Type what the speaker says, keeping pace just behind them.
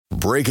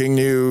breaking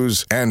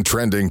news and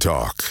trending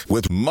talk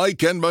with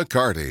Mike and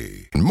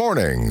McCarty.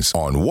 Mornings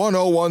on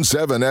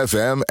 101.7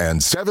 FM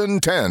and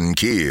 710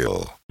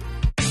 KEEL.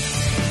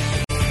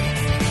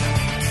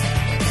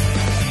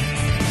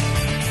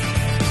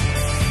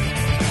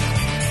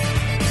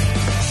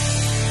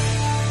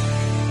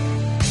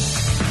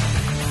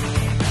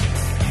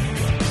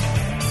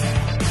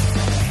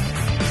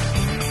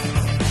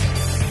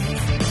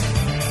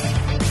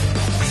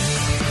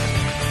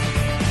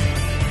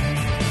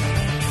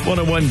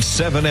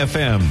 .101.7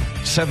 FM,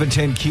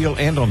 710 KEEL,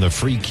 and on the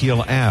free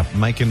KEEL app.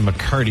 Mike and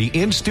McCarty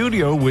in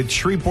studio with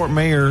Shreveport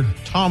Mayor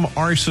Tom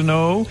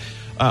Arsenault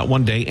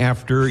one day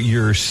after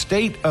your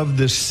State of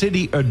the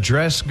City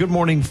address. Good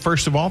morning,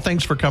 first of all.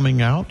 Thanks for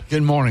coming out.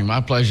 Good morning.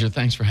 My pleasure.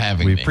 Thanks for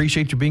having me. We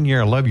appreciate you being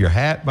here. I love your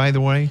hat, by the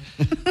way.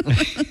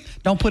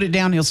 Don't put it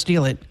down. He'll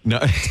steal it.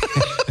 No.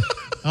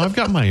 I've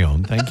got my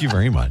own. Thank you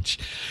very much.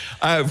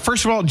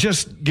 First of all,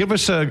 just give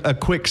us a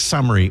quick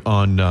summary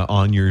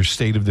on your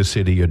State of the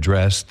City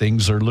address.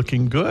 Things are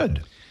looking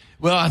good.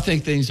 Well, I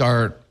think things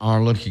are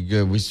looking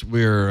good.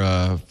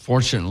 We're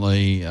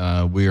fortunately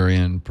we are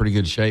in pretty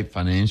good shape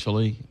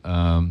financially.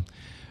 We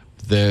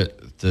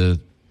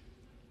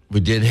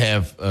did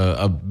have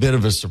a bit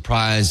of a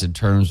surprise in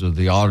terms of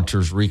the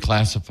auditors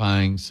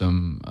reclassifying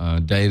some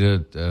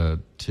data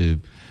to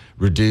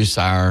reduce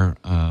our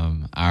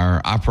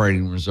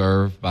operating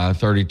reserve by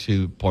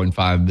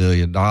 $32.5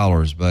 million,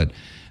 but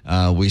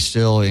we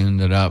still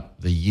ended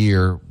up the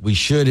year. We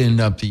should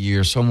end up the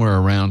year somewhere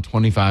around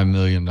 $25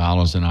 million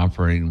in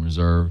operating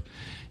reserve,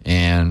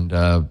 and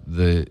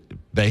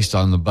based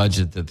on the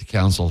budget that the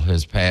council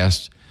has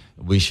passed,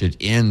 we should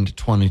end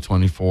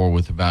 2024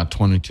 with about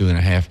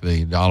 $22.5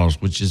 million,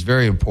 which is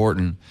very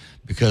important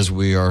because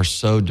we are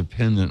so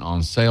dependent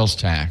on sales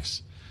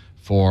tax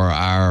for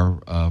our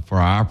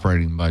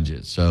operating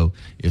budget. So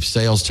if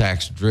sales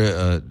tax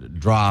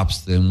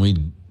drops, then we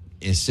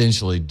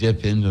essentially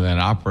dip into that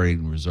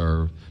operating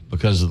reserve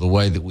because of the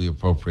way that we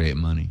appropriate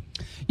money.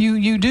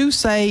 You do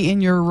say in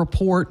your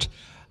report,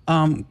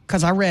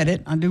 because I read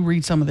it, I do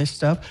read some of this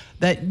stuff,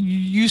 that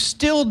you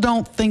still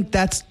don't think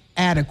that's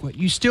adequate.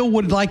 You still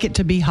would like it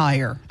to be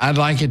higher. I'd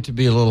like it to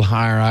be a little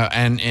higher,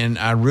 and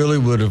I really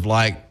would have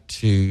liked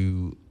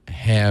to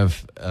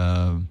have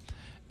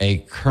a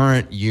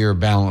current year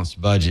balanced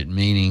budget,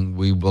 meaning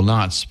we will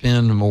not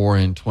spend more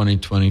in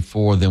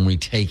 2024 than we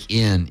take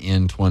in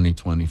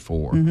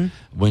 2024. Mm-hmm.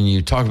 When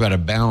you talk about a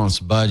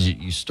balanced budget,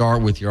 you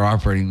start with your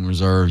operating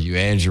reserve, you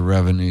add your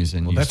revenues,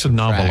 and that's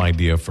subtract. A novel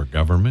idea for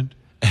government.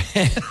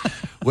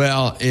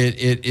 Well,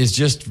 it is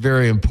just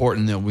very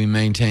important that we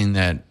maintain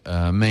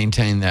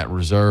that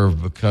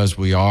reserve because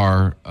we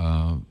are,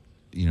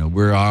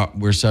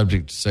 we're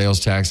subject to sales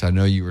tax. I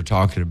know you were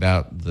talking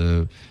about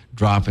the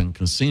drop in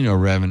casino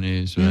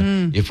revenues.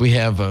 Mm-hmm. If we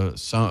have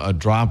a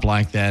drop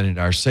like that in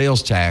our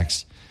sales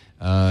tax,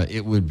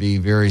 it would be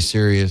very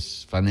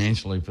serious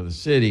financially for the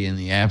city in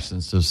the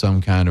absence of some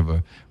kind of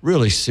a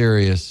really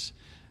serious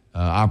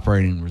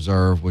operating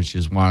reserve, which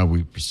is why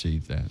we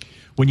perceive that.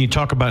 When you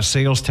talk about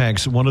sales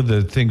tax, one of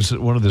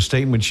the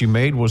statements you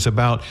made was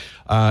about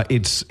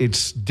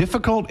it's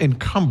difficult and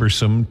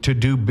cumbersome to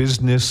do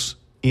business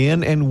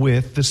in and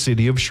with the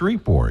city of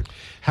Shreveport.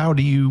 How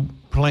do you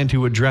plan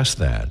to address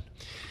that?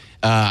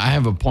 I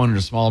have appointed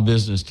a small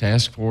business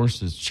task force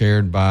that's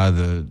chaired by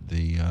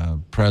the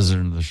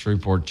president of the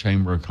Shreveport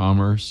Chamber of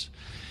Commerce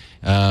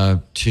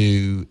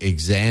to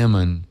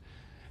examine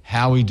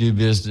how we do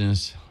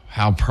business,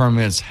 how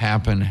permits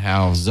happen,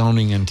 how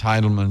zoning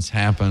entitlements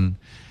happen.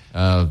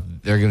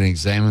 They're going to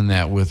examine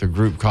that with a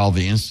group called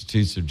the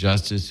Institutes of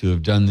Justice, who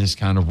have done this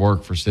kind of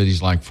work for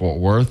cities like Fort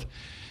Worth,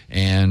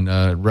 and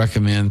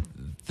recommend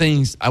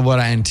things. What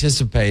I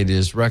anticipate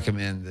is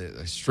recommend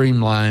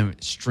streamlining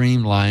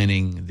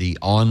the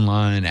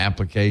online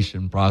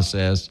application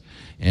process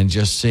and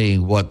just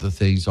seeing what the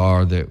things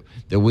are that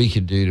we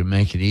could do to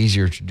make it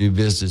easier to do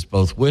business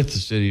both with the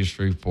city of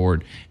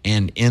Shreveport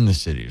and in the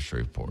city of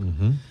Shreveport.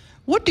 Mm-hmm.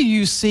 What do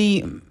you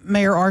see,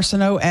 Mayor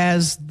Arsenault,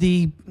 as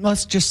the,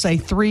 let's just say,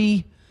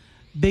 three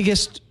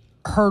biggest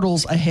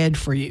hurdles ahead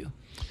for you?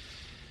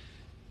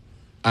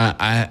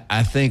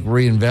 I think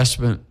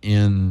reinvestment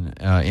in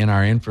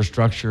our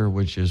infrastructure,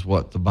 which is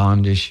what the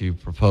bond issue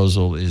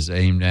proposal is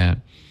aimed at,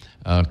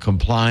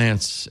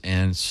 compliance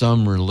and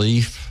some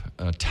relief,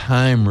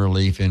 time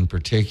relief in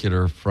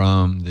particular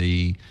from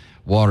the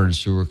water and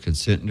sewer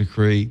consent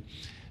decree,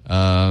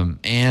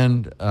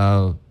 and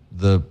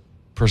the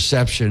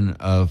perception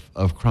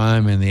of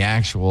crime and the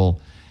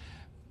actual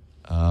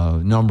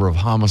number of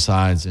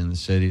homicides in the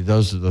city.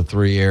 Those are the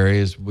three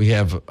areas. We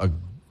have a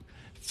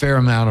fair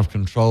amount of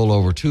control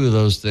over two of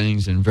those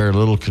things and very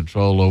little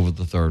control over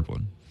the third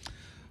one.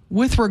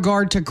 With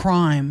regard to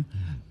crime,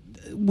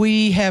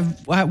 we've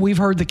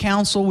heard the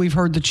council, we've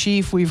heard the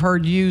chief, we've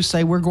heard you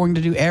say we're going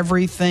to do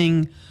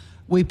everything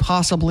we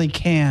possibly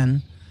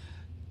can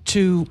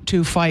to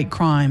fight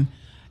crime.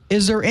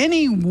 Is there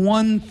any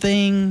one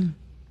thing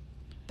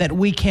that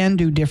we can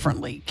do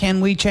differently?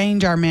 Can we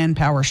change our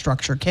manpower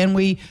structure? Can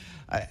we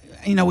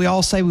We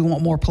all say we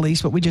want more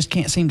police, but we just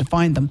can't seem to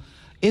find them.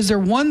 Is there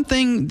one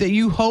thing that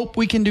you hope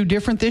we can do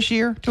different this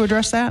year to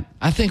address that?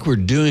 I think we're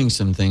doing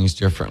some things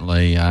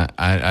differently.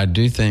 I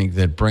do think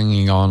that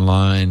bringing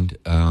online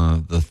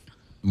the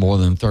more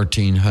than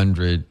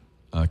 1,300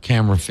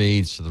 camera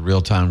feeds to the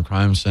Real-Time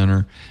Crime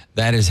Center,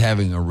 that is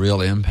having a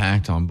real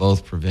impact on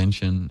both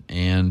prevention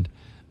and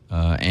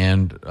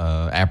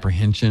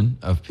apprehension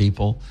of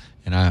people.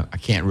 And I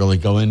can't really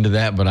go into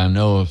that, but I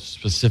know of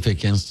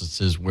specific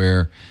instances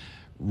where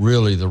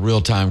really the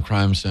Real-Time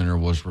Crime Center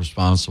was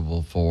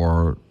responsible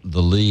for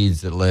the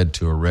leads that led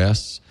to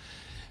arrests.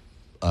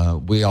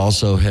 We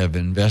also have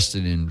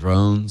invested in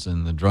drones,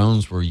 and the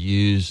drones were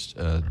used.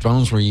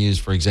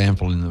 For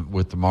example,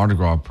 with the Mardi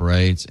Gras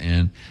parades,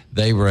 and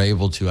they were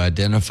able to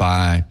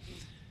identify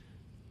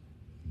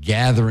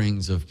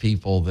gatherings of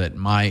people that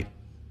might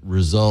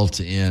result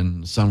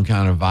in some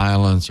kind of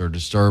violence or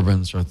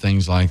disturbance or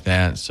things like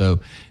that. So,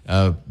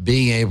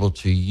 being able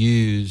to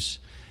use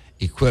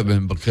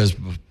equipment, because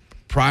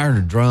prior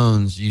to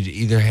drones, you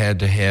either had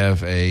to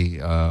have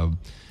a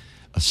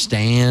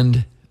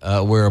stand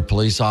where a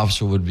police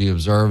officer would be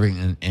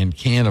observing and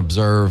can't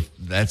observe.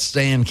 That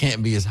stand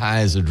can't be as high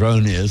as a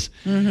drone is.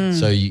 Mm-hmm.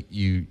 So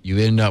you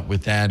end up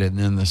with that. And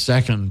then the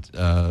second...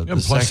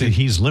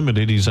 he's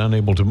limited. He's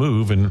unable to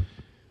move. And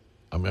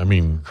I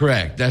mean...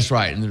 Correct. That's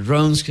right. And the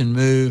drones can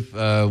move.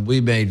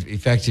 We made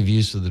effective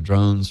use of the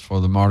drones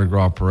for the Mardi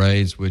Gras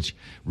parades, which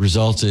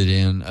resulted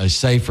in a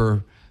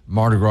safer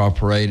Mardi Gras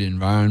parade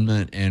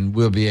environment, and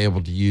we'll be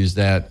able to use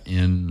that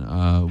in...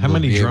 How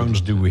many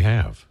drones do we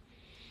have?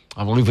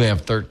 I believe we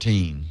have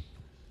 13.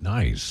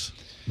 Nice.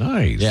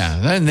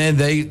 Yeah, and then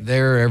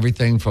they're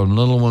everything from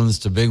little ones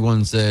to big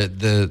ones.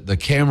 The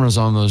cameras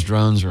on those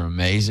drones are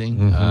amazing.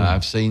 Mm-hmm.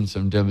 I've seen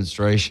some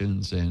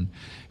demonstrations, and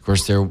of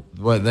course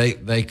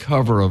they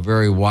cover a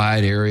very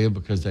wide area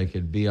because they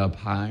could be up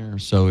higher.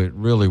 So it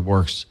really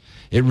works.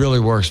 It really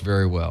works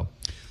very well.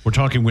 We're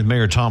talking with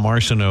Mayor Tom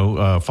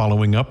Arsenault,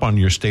 following up on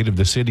your State of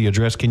the City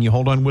address. Can you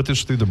hold on with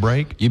us through the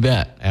break? You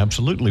bet.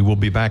 Absolutely. We'll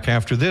be back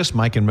after this.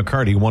 Mike and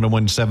McCarty,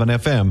 101.7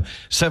 FM,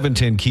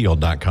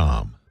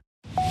 710keel.com.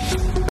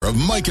 Of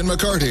Mike and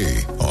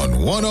McCarty on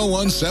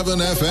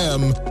 101.7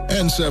 FM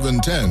and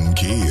 710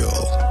 Keel.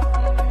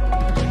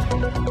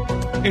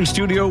 In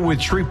studio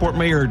with Shreveport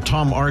Mayor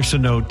Tom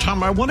Arsenault.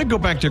 Tom, I want to go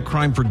back to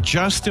crime for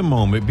just a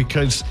moment,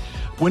 because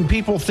when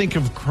people think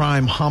of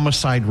crime,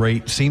 homicide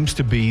rate seems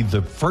to be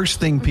the first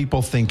thing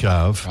people think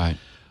of. Right.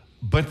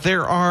 But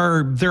there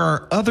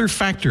are other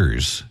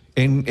factors,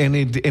 and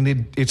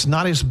it's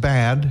not as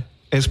bad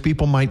as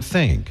people might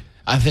think.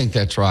 I think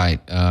that's right.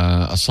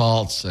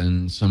 Assaults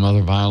and some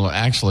other violent.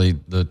 Actually,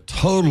 the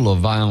total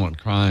of violent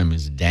crime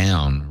is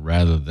down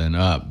rather than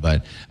up.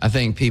 But I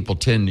think people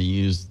tend to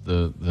use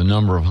the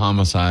number of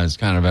homicides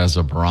kind of as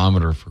a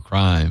barometer for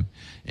crime.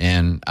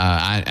 And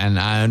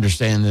I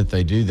understand that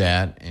they do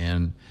that,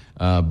 and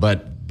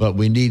but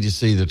we need to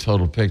see the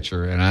total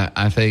picture. And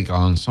I think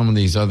on some of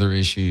these other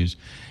issues,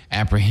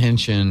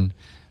 apprehension,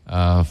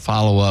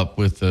 follow up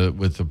with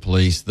the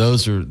police,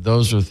 those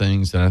are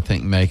things that I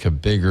think make a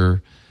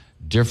bigger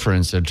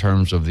difference in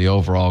terms of the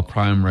overall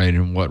crime rate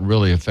and what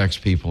really affects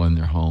people in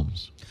their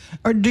homes.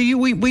 Or do you?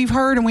 We've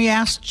heard, and we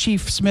asked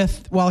Chief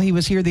Smith while he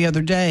was here the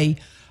other day.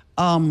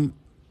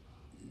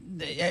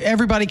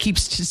 Everybody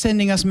keeps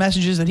sending us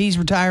messages that he's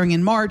retiring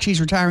in March,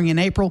 he's retiring in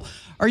April.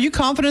 Are you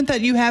confident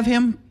that you have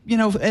him,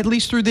 at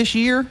least through this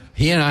year?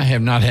 He and I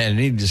have not had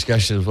any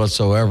discussions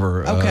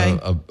whatsoever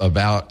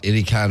about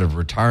any kind of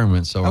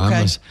retirement. So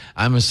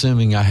I'm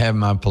assuming I have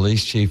my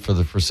police chief for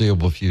the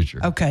foreseeable future.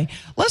 Okay.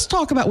 Let's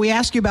talk about, we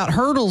asked you about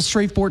hurdles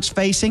Shreveport's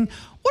facing.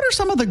 What are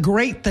some of the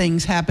great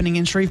things happening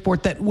in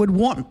Shreveport that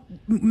would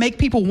make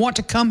people want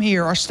to come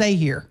here or stay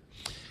here?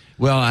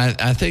 Well,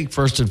 I think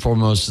first and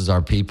foremost is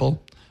our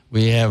people.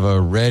 We have a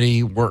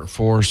ready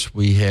workforce.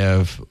 We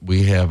have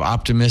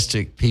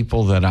optimistic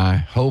people that I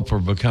hope are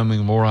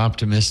becoming more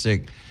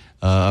optimistic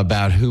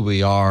about who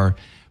we are.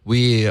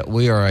 We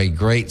are a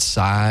great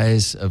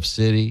size of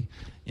city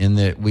in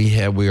that we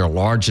are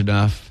large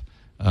enough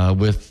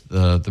with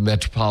the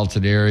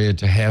metropolitan area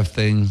to have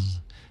things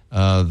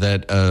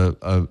that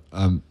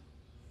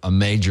a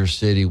major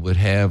city would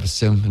have: a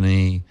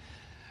symphony,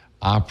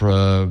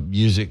 opera,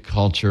 music,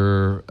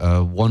 culture,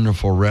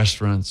 wonderful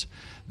restaurants,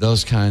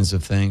 those kinds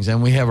of things.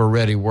 And we have a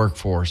ready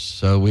workforce.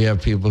 So we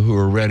have people who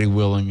are ready,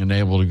 willing, and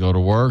able to go to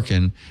work,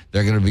 and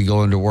they're going to be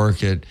going to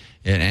work at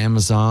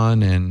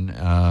Amazon and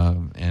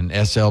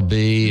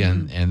SLB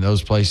and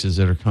those places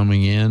that are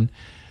coming in.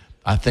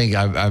 I think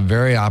I'm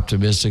very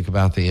optimistic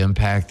about the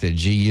impact that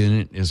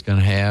G-Unit is going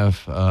to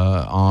have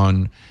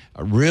on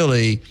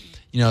really,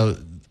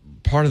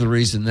 part of the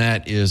reason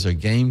that is a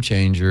game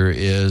changer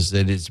is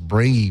that it's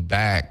bringing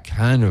back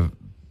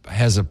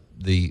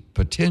the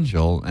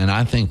potential, and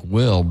I think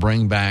will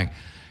bring back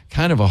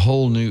kind of a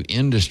whole new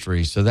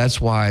industry. So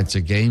that's why it's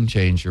a game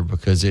changer,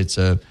 because it's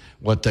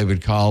what they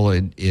would call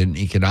in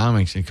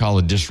economics, they call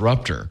a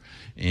disruptor,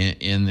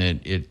 in that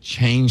it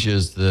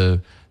changes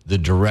the the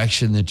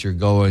direction that you're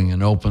going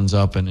and opens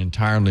up an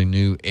entirely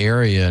new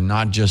area,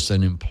 not just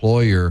an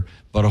employer,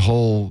 but a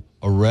whole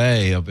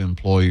array of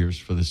employers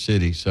for the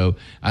city. So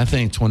I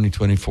think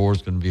 2024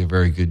 is going to be a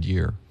very good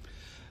year.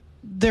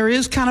 There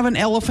is kind of an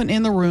elephant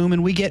in the room,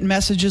 and we get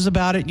messages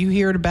about it. You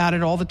hear about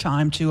it all the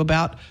time, too,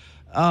 about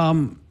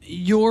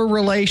your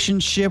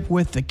relationship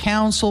with the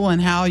council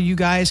and how you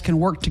guys can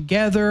work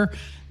together.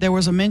 There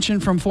was a mention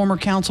from former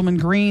Councilman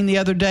Green the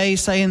other day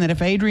saying that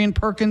if Adrian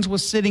Perkins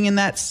was sitting in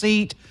that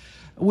seat,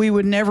 we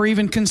would never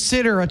even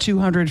consider a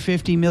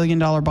 $250 million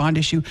bond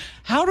issue.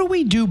 How do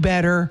we do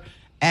better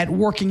at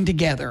working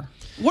together?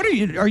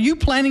 Are you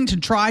planning to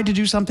try to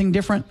do something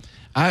different?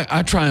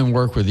 I try and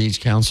work with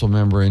each council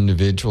member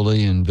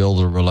individually and build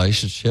a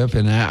relationship.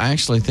 And I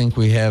actually think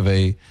we have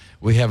a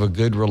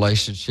good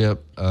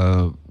relationship.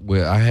 I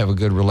have a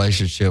good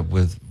relationship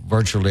with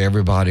virtually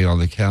everybody on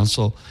the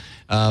council.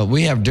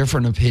 We have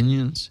different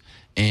opinions,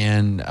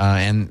 and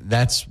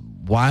that's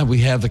why we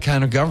have the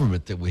kind of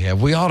government that we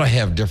have. We ought to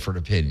have different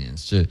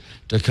opinions to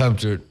come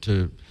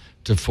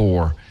to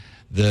fore.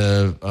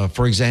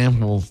 For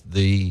example,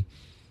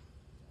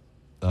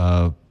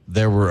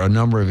 there were a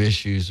number of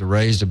issues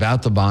raised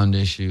about the bond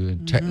issue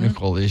and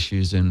technical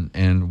issues,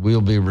 and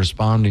we'll be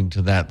responding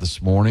to that this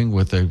morning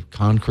with a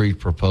concrete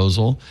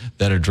proposal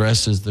that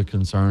addresses the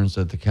concerns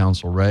that the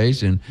council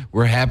raised, and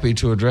we're happy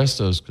to address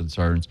those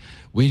concerns.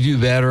 We do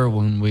better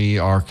when we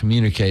are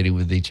communicating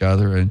with each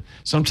other, and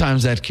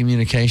sometimes that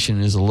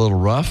communication is a little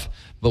rough,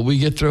 but we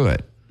get through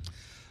it.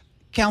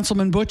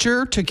 Councilman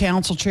Butcher to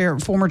Council Chair,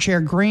 former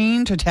Chair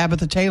Green to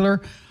Tabitha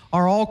Taylor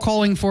are all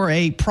calling for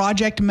a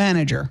project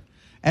manager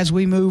as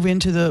we move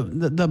into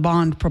the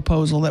bond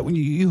proposal that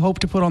you hope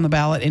to put on the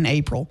ballot in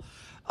April.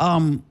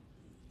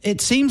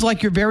 It seems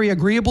like you're very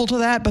agreeable to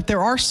that, but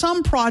there are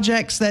some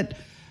projects that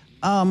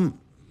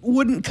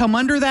wouldn't come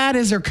under that.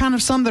 Is there kind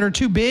of some that are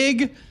too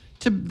big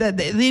that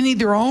they need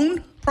their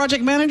own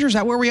project manager? Is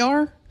that where we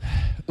are?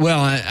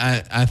 Well,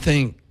 I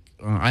think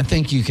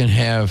you can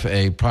have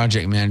a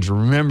project manager.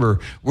 Remember,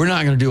 we're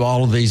not going to do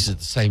all of these at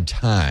the same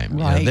time.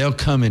 Right. You know, they'll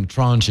come in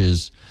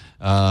tranches,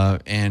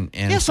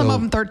 and some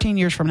of them 13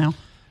 years from now.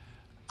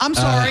 I'm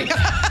sorry.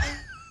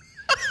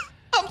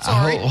 I'm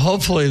sorry.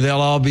 Hopefully, they'll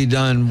all be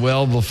done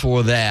well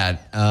before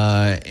that.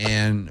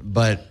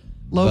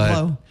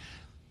 Low.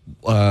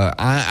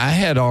 I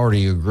had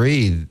already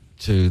agreed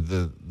to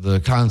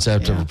the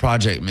concept of a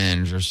project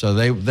manager, so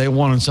they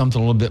wanted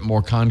something a little bit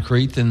more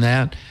concrete than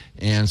that,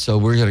 and so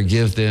we're going to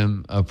give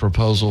them a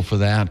proposal for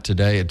that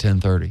today at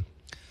 10:30.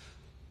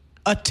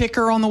 A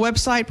ticker on the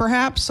website,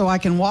 perhaps, so I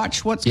can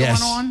watch what's going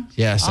on?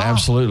 Yes,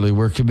 absolutely.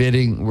 We're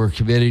committing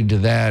to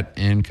that,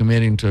 and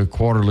committing to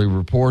quarterly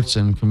reports,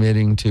 and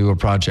committing to a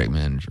project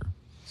manager.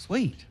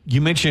 Sweet.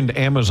 You mentioned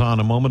Amazon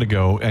a moment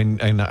ago,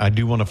 and I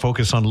do want to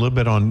focus on a little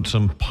bit on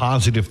some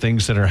positive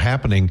things that are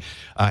happening.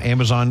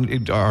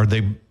 Amazon, are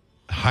they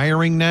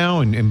hiring now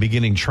and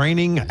beginning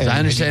training? As I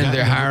understand that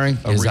they're hiring.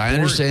 I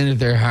understand that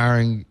they're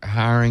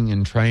hiring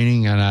and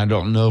training, and I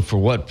don't know for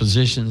what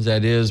positions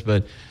that is,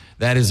 but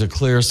that is a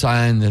clear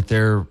sign that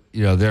they're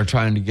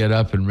trying to get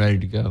up and ready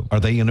to go. Are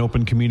they in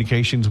open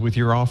communications with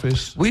your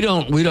office? We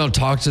don't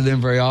talk to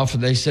them very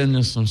often. They send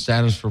us some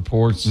status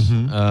reports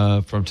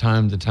from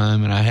time to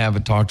time, and I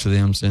haven't talked to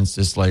them since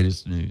this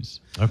latest news.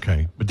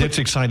 Okay, but that's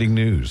exciting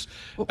news.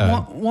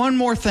 One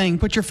more thing.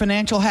 Put your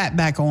financial hat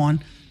back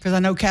on, because I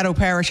know Caddo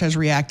Parish has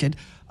reacted.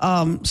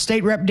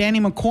 State Rep Danny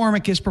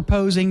McCormick is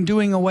proposing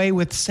doing away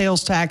with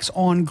sales tax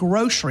on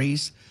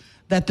groceries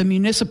that the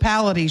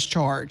municipalities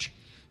charge.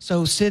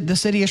 So the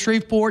city of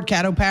Shreveport,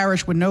 Caddo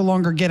Parish would no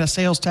longer get a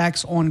sales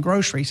tax on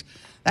groceries.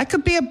 That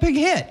could be a big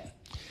hit.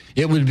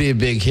 It would be a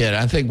big hit.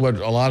 I think what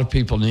a lot of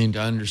people need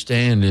to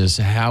understand is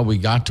how we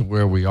got to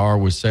where we are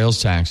with sales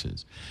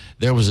taxes.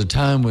 There was a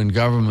time when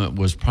local government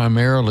was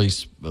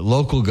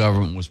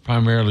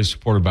primarily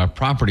supported by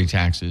property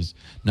taxes,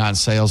 not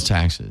sales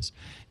taxes.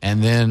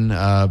 And then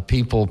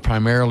people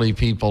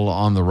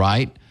on the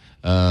right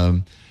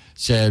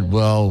said,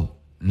 well,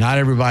 not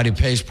everybody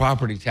pays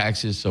property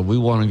taxes, so we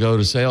want to go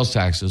to sales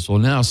taxes. Well,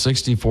 now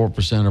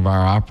 64% of our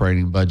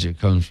operating budget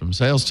comes from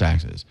sales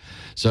taxes.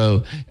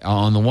 So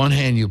on the one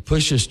hand, you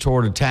push us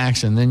toward a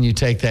tax, and then you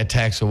take that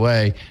tax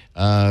away.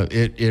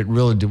 It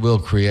really will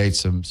create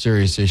some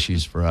serious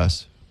issues for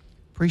us.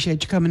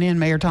 Appreciate you coming in,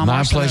 Mayor Tom.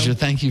 My pleasure.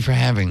 Thank you for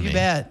having me. You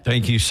bet.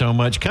 Thank you so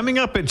much. Coming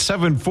up at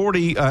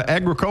 7:40,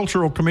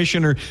 Agricultural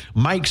Commissioner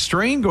Mike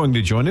Strain going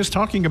to join us,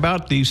 talking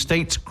about the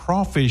state's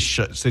crawfish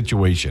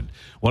situation.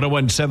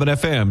 101.7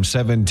 FM,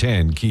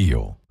 710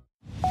 KEEL.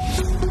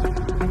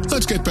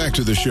 Let's get back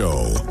to the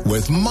show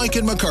with Mike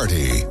and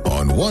McCarty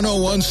on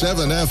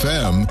 101.7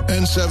 FM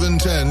and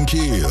 710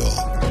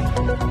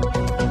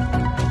 KEEL.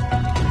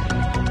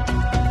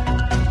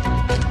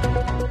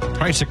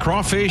 Price of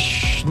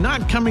crawfish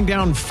not coming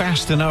down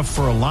fast enough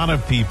for a lot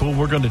of people.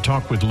 We're going to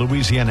talk with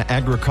Louisiana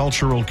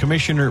Agricultural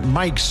Commissioner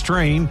Mike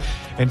Strain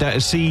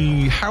and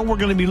see how we're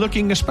going to be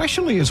looking,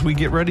 especially as we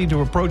get ready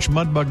to approach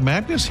Mudbug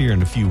Madness here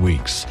in a few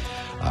weeks.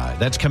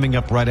 That's coming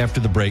up right after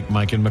the break.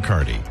 Mike and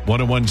McCarty,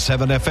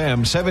 101.7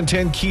 FM,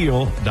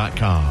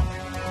 710keel.com.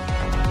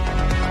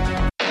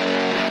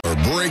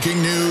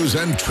 Breaking news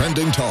and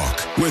trending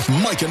talk with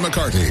Mike and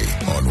McCarty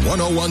on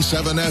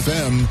 101.7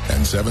 FM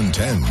and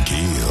 710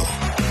 KEEL.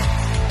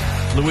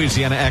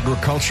 Louisiana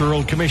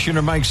Agricultural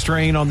Commissioner Mike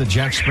Strain on the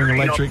Jack Spring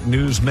Electric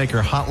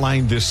Newsmaker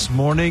Hotline this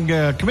morning.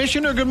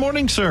 Commissioner, good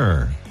morning,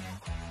 sir.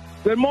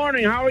 Good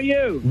morning. How are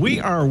you?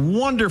 We are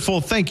wonderful.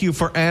 Thank you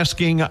for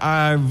asking.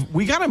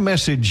 We got a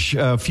message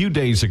a few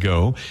days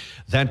ago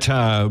that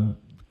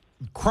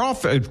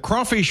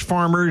crawfish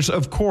farmers,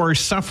 of course,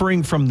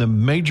 suffering from the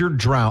major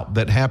drought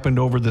that happened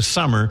over the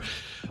summer,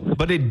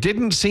 but it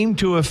didn't seem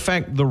to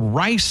affect the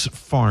rice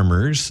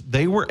farmers.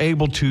 They were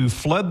able to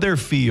flood their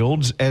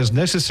fields as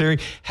necessary.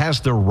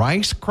 Has the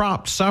rice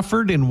crop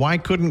suffered, and why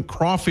couldn't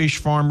crawfish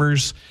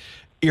farmers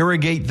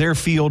irrigate their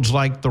fields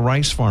like the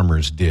rice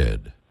farmers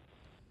did?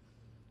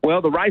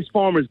 Well, the rice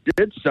farmers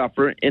did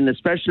suffer, and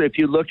especially if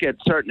you look at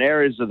certain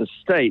areas of the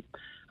state,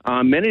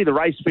 many of the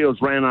rice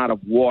fields ran out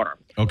of water.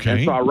 Okay.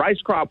 And so our rice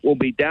crop will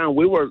be down.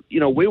 We were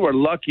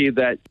lucky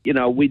that,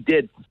 we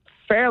did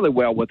fairly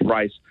well with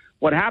rice.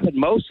 What happened,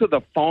 most of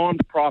the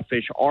farmed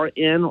crawfish are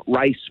in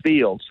rice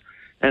fields.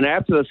 And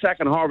after the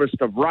second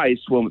harvest of rice,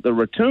 when the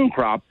ratoon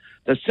crop,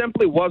 there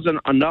simply wasn't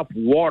enough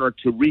water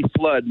to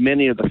reflood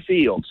many of the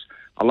fields.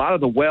 A lot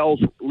of the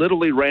wells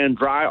literally ran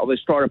dry, or they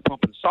started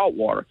pumping salt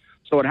water.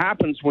 So what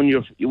happens when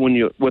you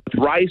with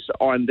rice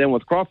and then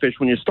with crawfish,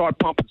 when you start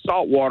pumping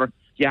salt water,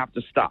 you have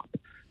to stop.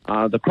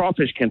 The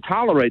crawfish can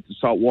tolerate the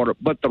salt water,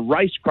 but the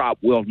rice crop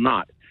will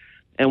not.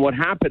 And what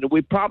happened,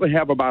 we probably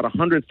have about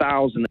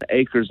 100,000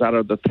 acres out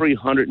of the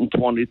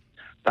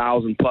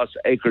 320,000 plus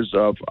acres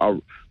of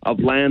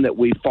land that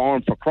we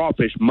farm for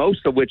crawfish,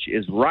 most of which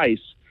is rice,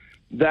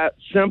 that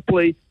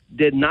simply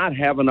did not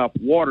have enough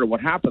water.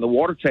 What happened, the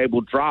water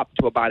table dropped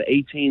to about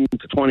 18 to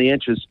 20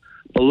 inches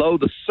below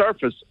the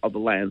surface of the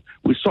land.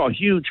 We saw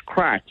huge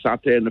cracks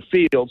out there in the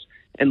fields,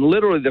 and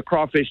literally the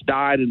crawfish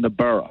died in the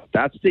burrow.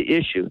 That's the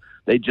issue.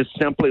 They just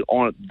simply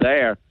aren't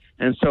there.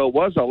 And so it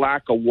was a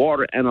lack of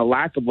water and a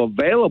lack of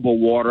available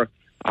water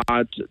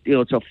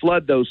to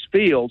flood those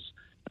fields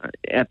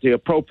at the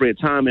appropriate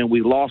time, and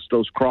we lost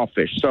those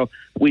crawfish. So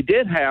we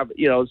did have,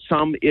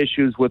 some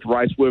issues with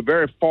rice. We're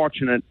very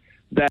fortunate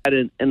that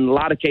in a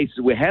lot of cases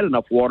we had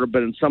enough water,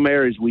 but in some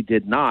areas we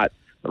did not.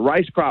 The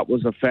rice crop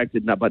was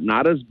affected, but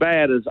not as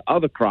bad as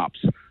other crops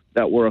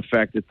that were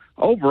affected.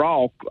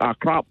 Overall,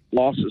 crop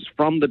losses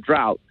from the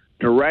drought,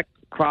 direct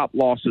crop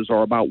losses,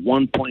 are about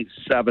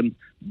 $1.7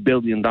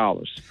 billion.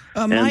 Mike,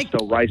 and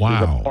so rice is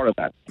a part of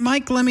that.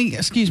 Mike,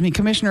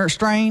 Commissioner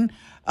Strain,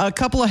 a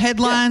couple of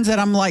headlines that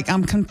I'm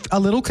a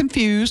little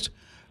confused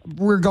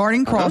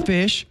regarding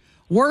crawfish.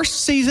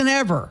 Worst season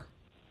ever.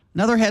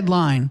 Another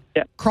headline.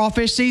 Yeah.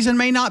 Crawfish season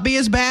may not be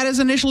as bad as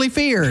initially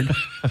feared.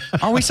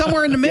 Are we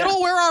somewhere in the middle?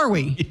 Yeah. Where are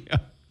we?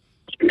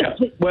 Yeah.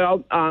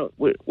 Well,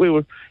 we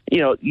were,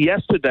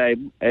 yesterday,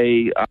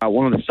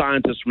 one of the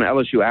scientists from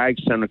LSU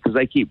Ag Center, because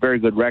they keep very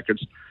good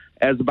records,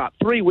 as about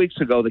 3 weeks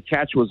ago, the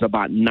catch was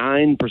about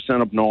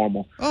 9% of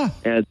normal. Oh.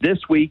 And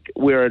this week,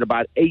 we're at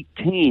about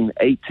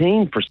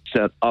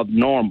 18% of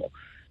normal.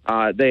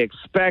 They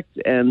expect,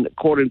 and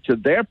according to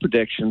their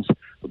predictions,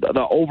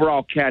 the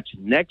overall catch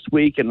next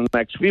week and the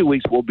next few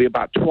weeks will be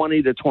about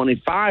 20 to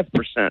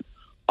 25%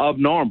 of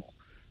normal.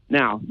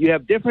 Now, you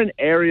have different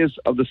areas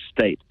of the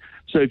state.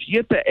 So if you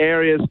get the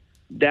areas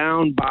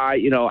down by,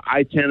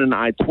 I-10 and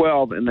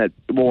I-12 and that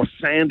more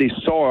sandy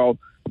soil,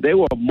 they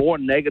were more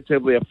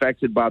negatively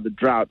affected by the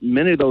drought.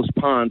 Many of those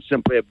ponds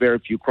simply have very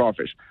few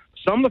crawfish.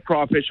 Some of the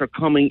crawfish are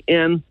coming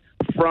in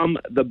from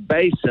the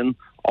basin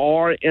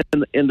or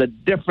in the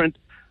different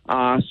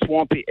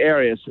swampy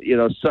areas,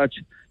 such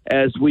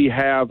as we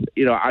have,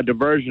 our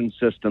diversion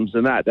systems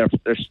and that.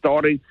 They're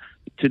starting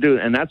to do,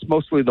 and that's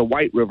mostly the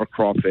White River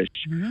crawfish.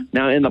 Mm-hmm.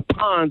 Now, in the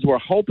ponds, we're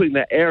hoping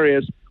the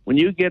areas, when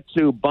you get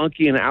to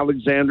Bunkie and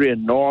Alexandria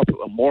North,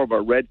 more of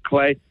a red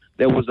clay,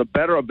 there was a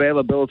better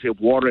availability of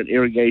water and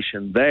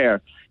irrigation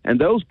there.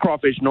 And those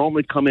crawfish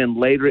normally come in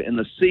later in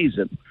the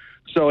season.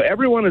 So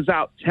everyone is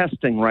out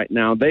testing right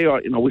now. They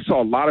are, we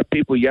saw a lot of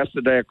people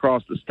yesterday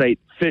across the state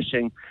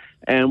fishing.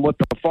 And what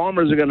the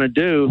farmers are going to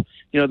do,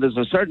 there's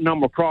a certain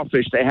number of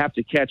crawfish they have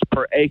to catch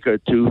per acre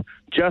to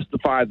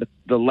justify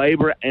the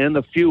labor and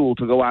the fuel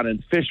to go out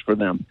and fish for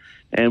them.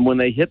 And when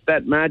they hit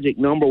that magic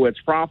number where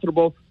it's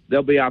profitable,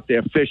 they'll be out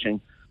there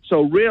fishing.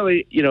 So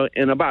really,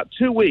 in about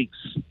 2 weeks,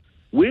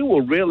 we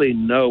will really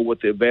know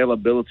what the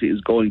availability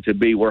is going to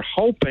be. We're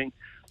hoping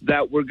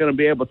that we're going to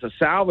be able to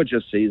salvage a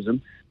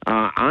season.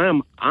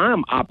 I'm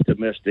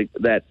optimistic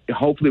that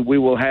hopefully we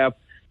will have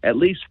at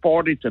least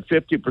 40 to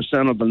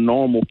 50% of the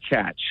normal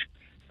catch.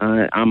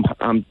 I'm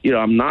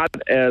not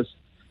as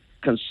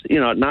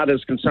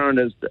concerned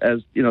as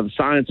the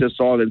scientists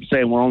are than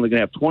saying we're only going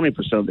to have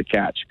 20% of the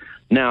catch.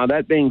 Now,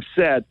 that being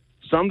said,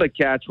 some of the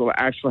catch will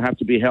actually have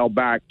to be held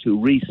back to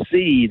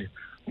reseed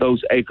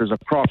those acres of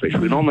crawfish.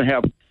 We normally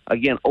have,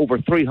 again, over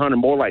 300,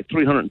 more like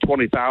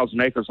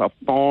 320,000 acres of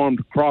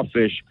farmed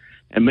crawfish,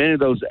 and many of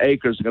those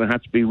acres are going to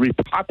have to be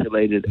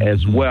repopulated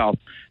as well.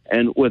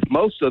 And with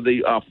most of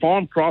the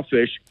farm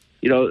crawfish,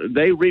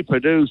 they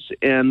reproduce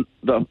in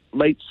the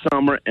late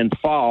summer and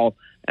fall,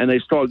 and they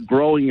start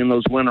growing in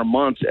those winter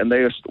months, and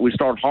we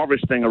start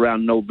harvesting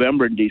around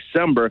November and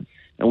December,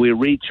 and we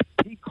reach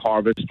peak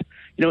harvest,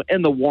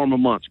 in the warmer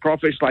months.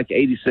 Crawfish like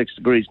 86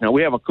 degrees. Now,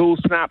 we have a cool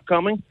snap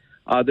coming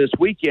this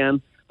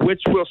weekend,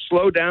 which will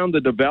slow down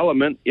the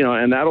development,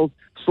 and that'll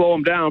slow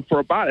them down for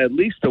about at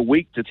least a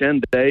week to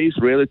 10 days,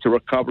 really, to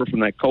recover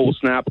from that cold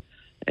snap.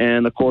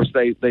 And, of course,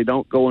 they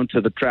don't go into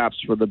the traps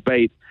for the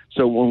bait.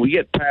 So when we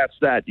get past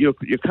that, you're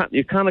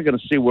kind of going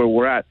to see where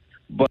we're at.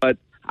 But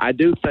I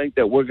do think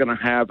that we're going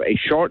to have a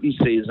shortened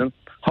season.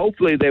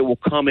 Hopefully they will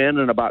come in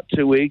about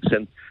 2 weeks,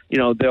 and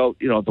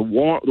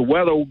the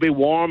weather will be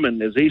warm,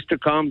 and as Easter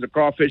comes, the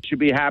crawfish should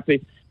be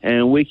happy,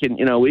 and we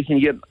can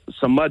get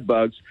some mud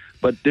bugs.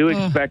 But do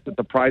expect that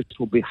the price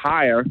will be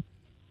higher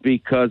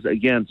because,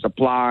 again,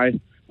 supply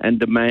and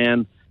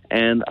demand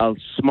and a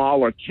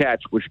smaller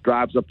catch, which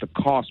drives up the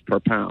cost per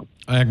pound.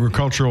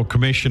 Agricultural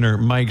Commissioner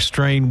Mike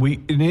Strain,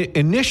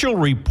 initial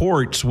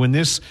reports when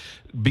this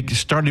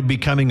started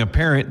becoming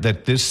apparent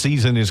that this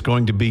season is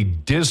going to be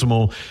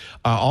dismal,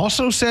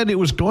 also said it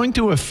was going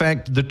to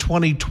affect the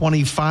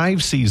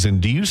 2025 season.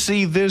 Do you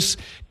see this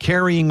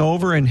carrying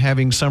over and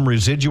having some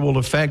residual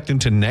effect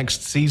into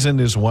next season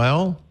as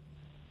well?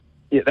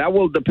 Yeah, that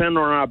will depend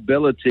on our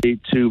ability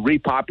to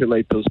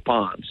repopulate those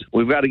ponds.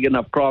 We've got to get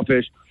enough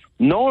crawfish.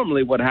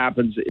 Normally what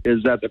happens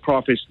is that the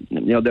crawfish,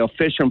 they'll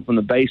fish them from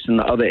the basin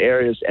to other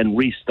areas and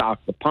restock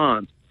the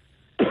ponds.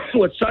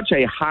 With such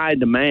a high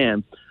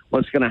demand,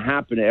 what's going to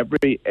happen,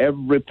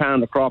 every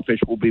pound of crawfish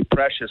will be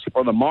precious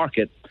for the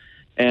market.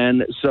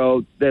 And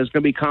so there's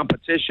going to be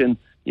competition,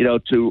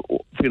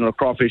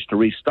 crawfish to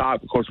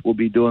restock. Of course, we'll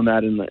be doing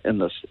that in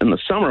the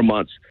summer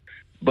months.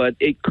 But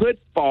it could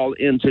fall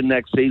into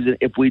next season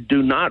if we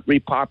do not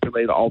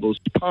repopulate all those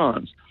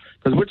ponds.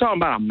 Because we're talking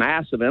about a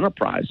massive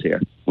enterprise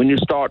here. When you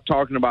start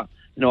talking about,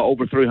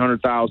 over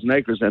 300,000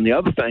 acres. And the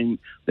other thing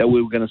that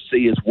we were going to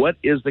see is what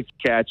is the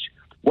catch,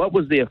 what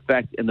was the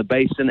effect in the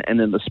basin and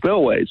in the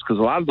spillways, because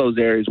a lot of those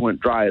areas went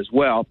dry as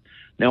well.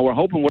 Now, we're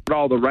hoping with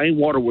all the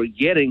rainwater we're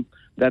getting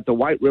that the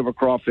White River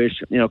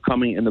crawfish,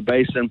 coming in the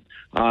basin,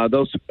 a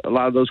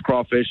lot of those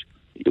crawfish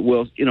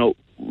will,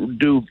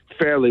 do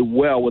fairly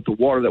well with the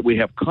water that we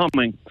have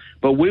coming.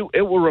 But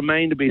it will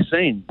remain to be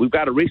seen. We've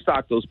got to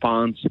restock those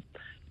ponds,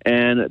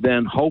 and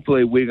then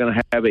hopefully we're going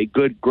to have a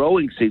good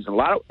growing season.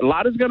 A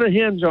lot is going to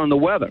hinge on the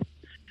weather.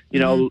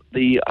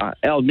 The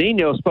El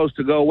Nino is supposed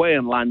to go away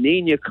and La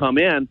Nina come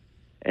in,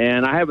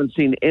 and I haven't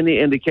seen any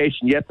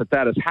indication yet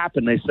that has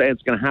happened. They say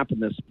it's going to happen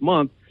this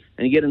month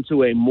and get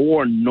into a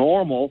more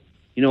normal,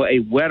 a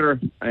wetter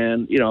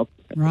and,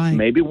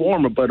 maybe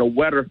warmer, but a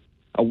wetter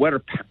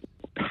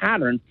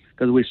pattern,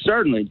 because we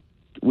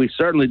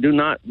certainly do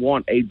not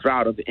want a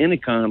drought of any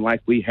kind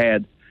like we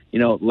had,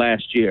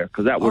 last year,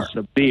 because that was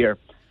severe.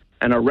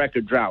 And a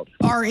record drought.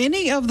 Are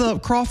any of the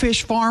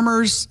crawfish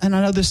farmers, and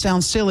I know this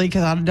sounds silly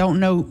because I don't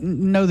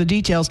know the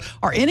details,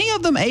 are any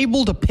of them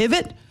able to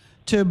pivot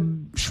to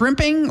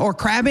shrimping or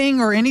crabbing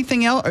or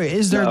anything else?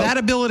 Is there that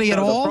ability at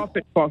all?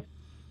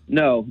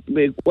 No.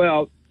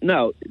 Well,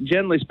 no.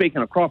 Generally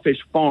speaking, a crawfish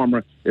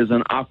farmer is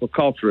an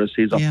aquaculturist.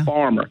 He's a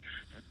farmer.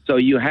 So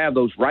you have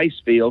those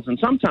rice fields, and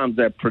sometimes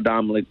they're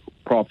predominantly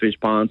crawfish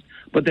ponds,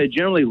 but they're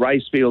generally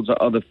rice fields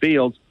or other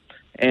fields.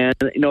 And,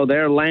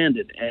 they're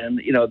landed and,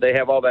 they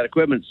have all that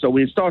equipment. So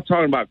when you start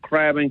talking about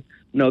crabbing,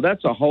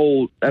 that's a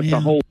whole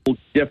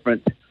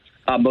different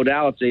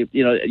modality.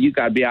 You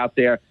got to be out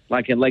there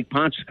like in Lake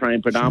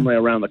Pontchartrain, predominantly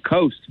around the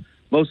coast.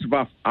 Most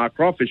of our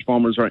crawfish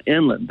farmers are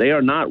inland. They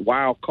are not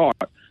wild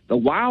caught. The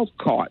wild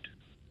caught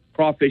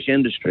crawfish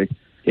industry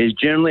is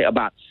generally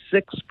about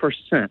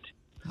 6%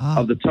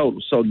 of the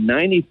total. So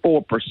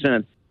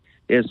 94%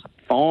 is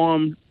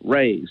farm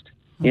raised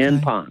in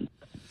ponds.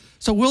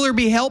 So will there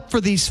be help for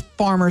these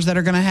farmers that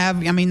are going to have,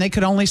 they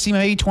could only see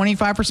maybe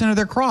 25% of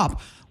their crop.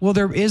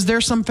 Is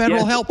there some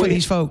federal help for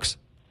these folks?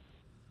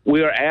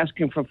 We are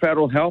asking for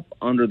federal help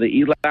under the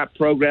ELAP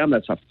program.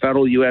 That's a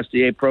federal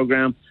USDA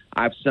program.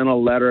 I've sent a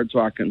letter to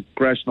our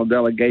congressional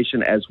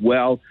delegation as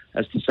well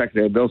as to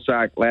Secretary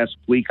Vilsack. Last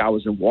week I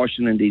was in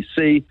Washington,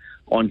 D.C.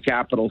 on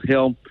Capitol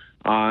Hill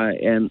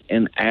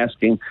and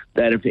asking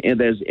that if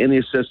there's any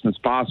assistance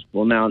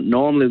possible. Now,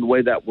 normally the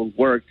way that will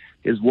work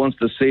is once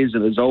the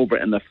season is over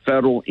and the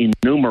federal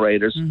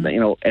enumerators,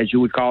 as you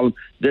would call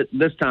them,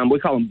 this time we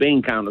call them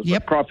bean counters,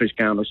 but crawfish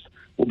counters,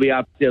 will be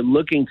out there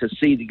looking to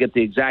get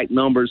the exact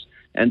numbers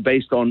and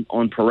based on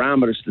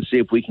parameters to see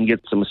if we can get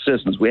some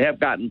assistance. We have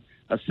gotten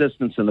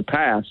assistance in the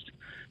past,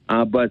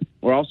 but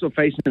we're also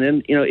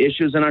facing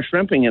issues in our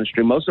shrimping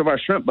industry. Most of our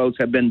shrimp boats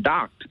have been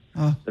docked.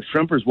 The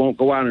shrimpers won't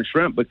go out and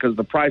shrimp because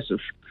the price of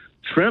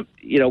shrimp,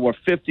 were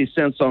 50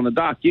 cents on the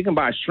dock. You can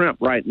buy shrimp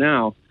right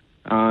now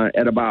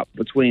at about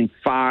between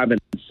 $5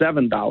 and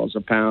 $7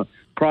 a pound.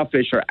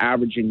 Crawfish are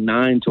averaging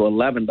 $9 to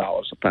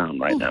 $11 a pound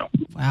right now.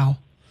 Wow.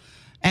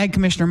 Ag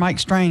Commissioner Mike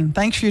Strain,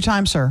 thanks for your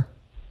time, sir.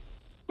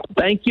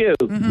 Thank you.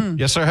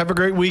 Yes, sir. Have a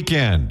great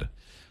weekend.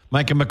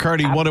 Mike and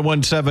McCarty,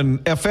 101.7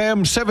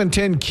 FM,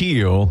 710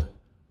 KEEL.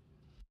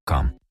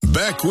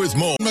 Back with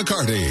more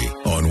McCarty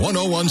on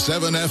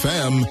 101.7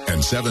 FM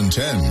and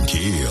 710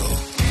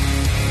 KEEL.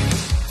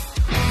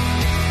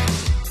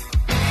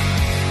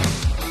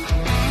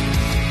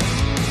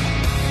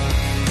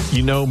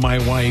 You know, my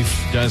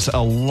wife does a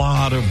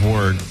lot of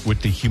work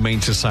with the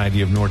Humane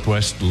Society of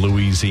Northwest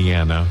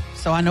Louisiana.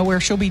 So I know where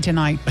she'll be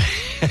tonight.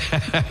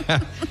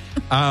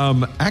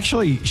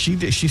 Actually, she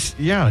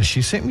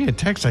sent me a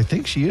text. I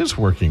think she is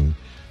working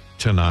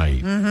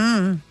tonight.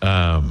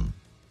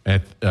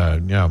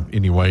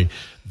 Anyway,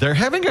 they're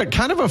having a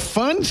kind of a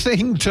fun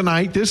thing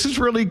tonight. This is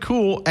really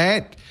cool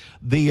at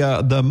the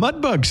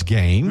Mudbugs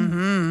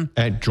game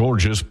at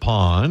George's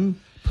Pond.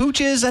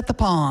 Pooches at the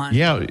pond.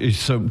 Yeah,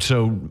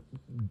 so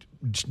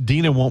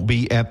Dina won't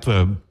be at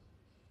the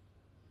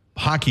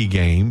hockey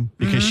game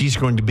because she's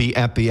going to be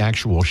at the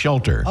actual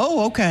shelter.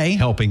 Oh, okay.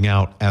 Helping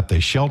out at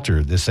the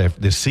shelter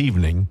this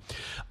evening.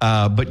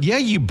 But yeah,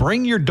 you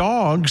bring your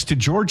dogs to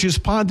George's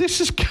Pond.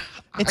 It's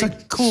a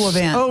cool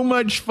event. So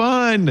much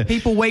fun.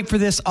 People wait for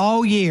this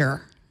all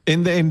year.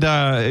 And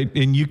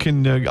you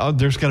can.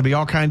 There's going to be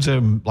all kinds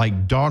of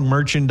like dog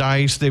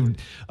merchandise.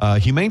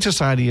 Humane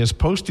Society has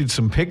posted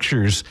some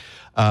pictures.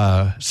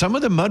 Some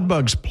of the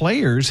Mudbugs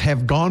players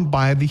have gone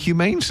by the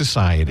Humane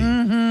Society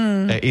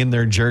in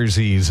their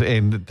jerseys,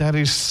 and that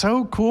is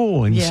so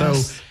cool. And so,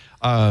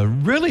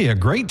 really a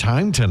great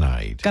time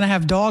tonight. Going to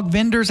have dog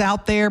vendors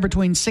out there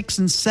between 6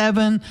 and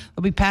 7.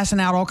 They'll be passing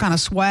out all kind of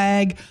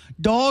swag.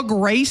 Dog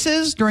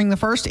races during the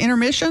first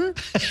intermission.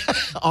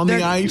 On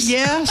the ice?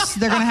 Yes.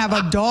 They're going to have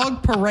a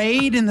dog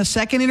parade in the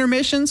second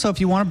intermission. So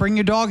if you want to bring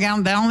your dog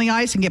down on the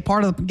ice and get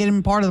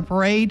him part of the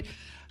parade,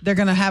 they're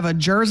going to have a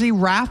jersey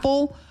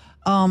raffle.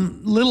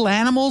 Little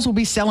Animals will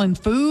be selling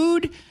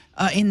food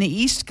in the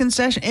East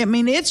concession. I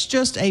mean, it's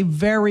just a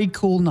very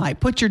cool night.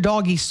 Put your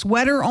doggy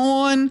sweater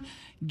on.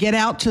 Get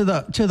out to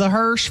the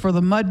Hirsch for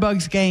the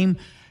Mudbugs game.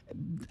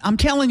 I'm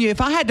telling you, if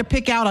I had to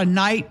pick out a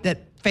night that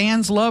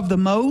fans love the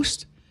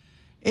most,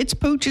 it's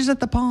Pooches at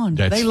the Pond.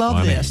 They love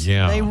funny. this.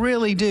 Yeah. They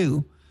really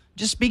do.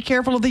 Just be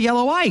careful of the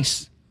yellow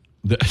ice.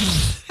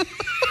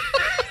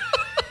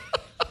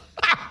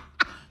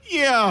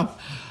 Yeah.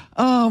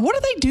 What do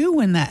they do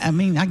when that? I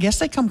mean, I guess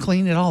they come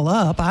clean it all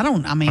up.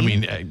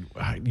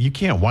 You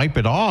can't wipe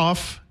it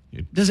off.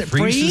 Does it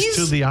freezes freeze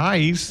to the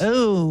ice?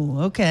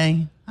 Oh,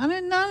 okay. I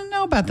didn't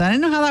know about that. I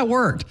didn't know how that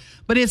worked.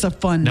 But it's a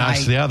fun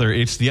night.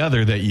 It's the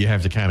other that you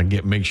have to kind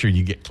of make sure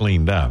you get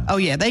cleaned up. Oh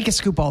yeah, they can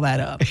scoop all that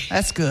up.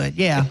 That's good.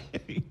 Yeah.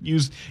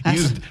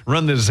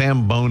 Run the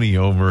Zamboni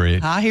over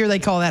it. I hear they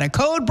call that a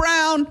code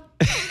brown.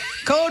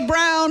 Code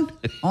brown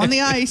on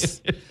the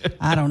ice.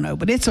 I don't know,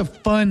 but it's a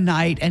fun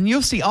night, and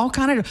you'll see all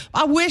kind of.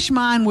 I wish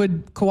mine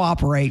would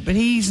cooperate, but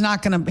he's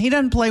not gonna. He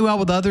doesn't play well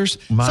with others.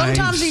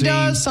 Sometimes he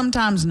does,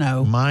 sometimes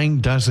no.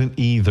 Mine doesn't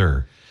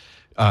either.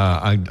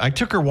 I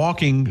took her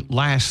walking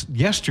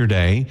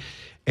yesterday,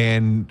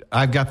 and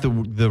I've got the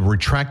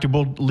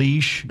retractable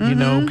leash,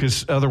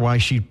 because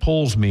otherwise she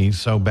pulls me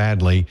so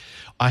badly.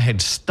 I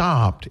had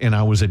stopped, and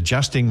I was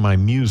adjusting my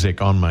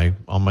music on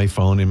my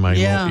phone in my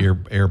little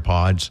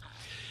AirPods,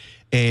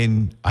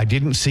 and I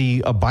didn't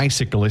see a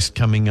bicyclist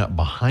coming up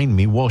behind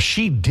me. Well,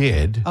 she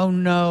did. Oh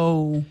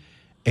no.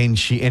 And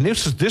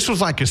this was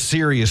like a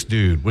serious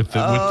dude with the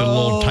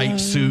little tight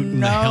suit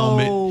and the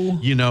helmet,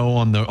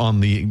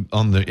 on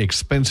the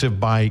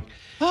expensive bike.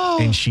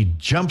 And she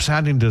jumps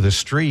out into the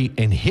street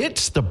and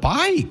hits the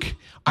bike.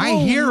 I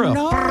hear a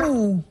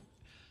brrr.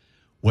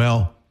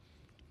 Well,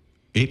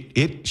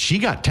 she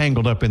got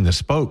tangled up in the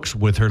spokes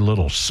with her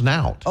little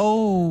snout.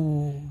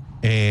 Oh.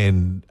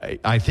 And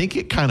I think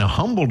it kind of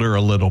humbled her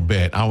a little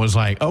bit. I was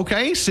like,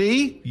 okay,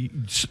 see,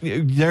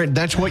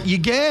 that's what you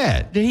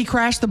get. Did he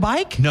crash the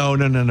bike? No.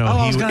 Oh,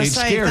 I was going to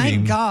say, scared thank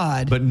him,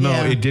 God. But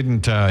no, it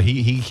didn't.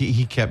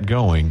 He kept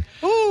going.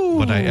 Ooh.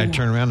 But I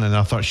turned around and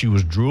I thought she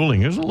was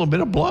drooling. There's a little bit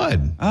of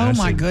blood. Oh,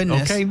 my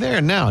goodness. Okay, there.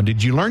 Now,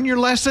 did you learn your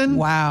lesson?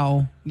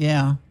 Wow.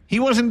 Yeah.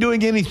 He wasn't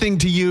doing anything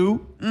to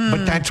you,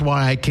 but that's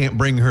why I can't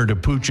bring her to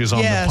Pooches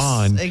on the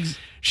pond.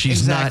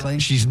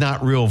 She's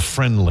not real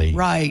friendly.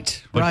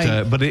 Right.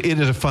 But it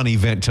is a fun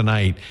event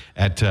tonight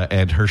at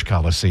Hirsch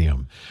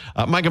Coliseum.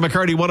 Mike and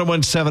McCarty,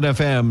 101.7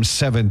 FM,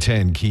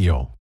 710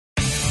 KEEL.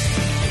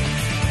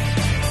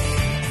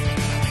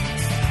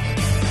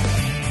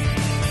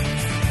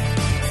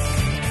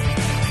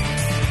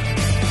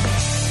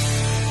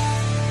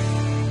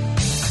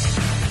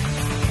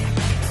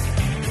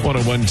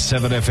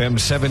 .107 FM,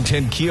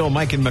 710 KEEL.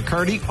 Mike and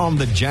McCarty on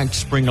the Jack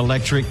Spring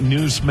Electric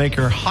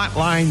Newsmaker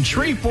Hotline.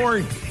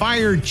 Shreveport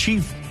Fire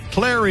Chief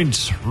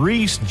Clarence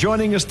Reese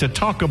joining us to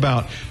talk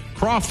about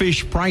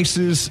crawfish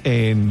prices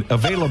and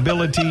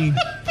availability.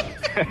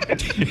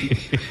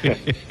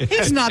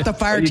 He's not the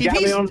fire chief.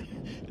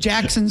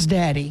 Jackson's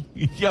daddy.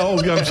 Oh,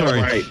 I'm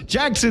sorry. Right.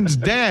 Jackson's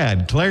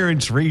dad,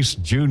 Clarence Reese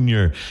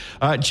Jr.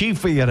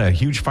 Chief, we had a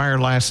huge fire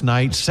last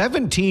night,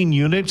 17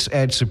 units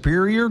at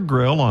Superior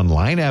Grill on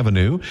Line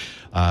Avenue.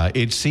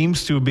 It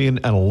seems to have been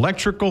an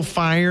electrical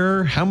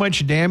fire. How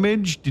much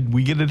damage? Did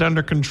we get it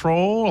under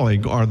control?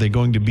 Are they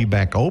going to be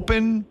back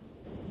open?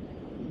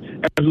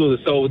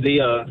 Absolutely. So the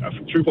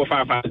Shreveport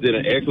firefighters did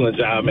an excellent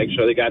job making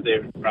sure they got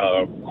there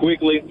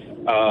quickly.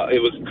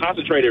 It was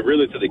concentrated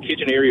really to the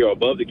kitchen area or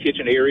above the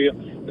kitchen area.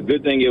 The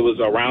good thing, it was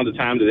around the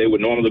time that they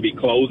would normally be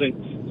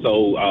closing.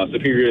 So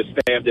Superior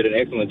staff did an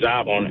excellent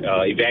job on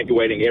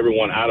evacuating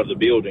everyone out of the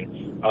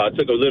building. It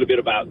took a little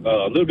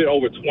bit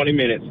over 20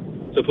 minutes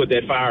to put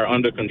that fire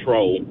under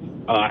control.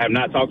 I have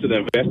not talked to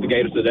the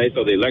investigators today,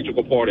 so the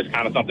electrical part is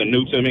kind of something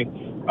new to me.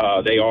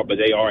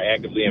 They are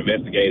actively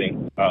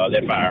investigating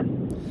that fire.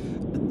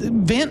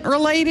 Vent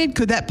related?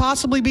 Could that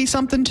possibly be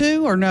something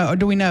too, or no? Or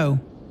do we know?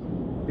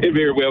 It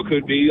very well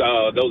could be.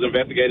 Those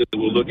investigators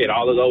will look at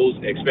all of those,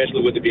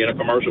 especially with it being a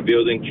commercial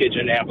building,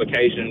 kitchen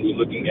application. We're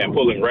looking at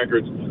pulling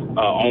records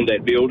on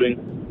that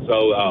building.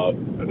 So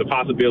the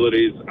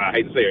possibilities, I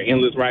hate to say, are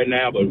endless right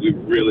now, but we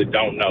really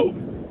don't know.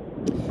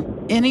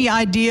 Any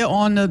idea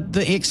on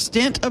the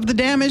extent of the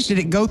damage? Did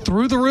it go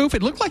through the roof?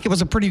 It looked like it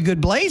was a pretty good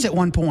blaze at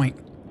one point.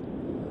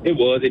 It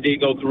was. It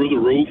did go through the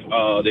roof.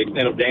 The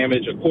extent of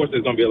damage, of course,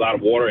 there's going to be a lot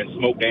of water and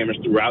smoke damage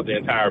throughout the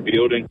entire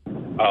building.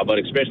 But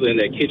especially in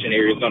that kitchen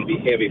area, it's going to be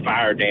heavy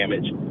fire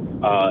damage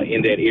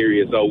in that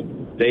area. So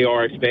they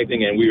are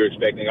expecting, and we are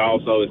expecting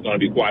also, it's going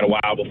to be quite a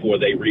while before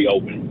they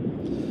reopen.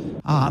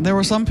 There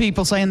were some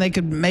people saying they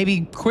could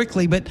maybe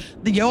quickly, but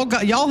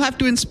y'all have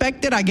to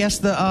inspect it. I guess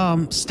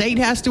the state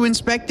has to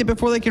inspect it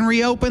before they can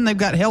reopen. They've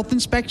got health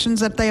inspections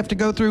that they have to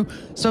go through.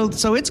 So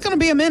it's going to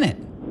be a minute.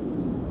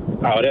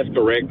 That's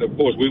correct. Of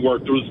course, we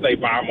work through the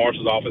state fire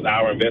marshal's office,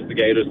 our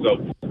investigators,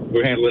 so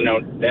we're handling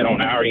that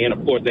on our end.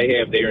 Of course, they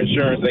have their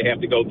insurance they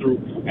have to go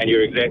through, and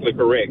you're exactly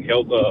correct.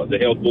 The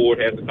health board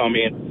has to come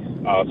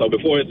in. So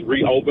before it's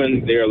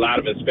reopened, there are a lot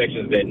of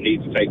inspections that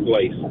need to take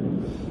place.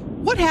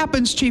 What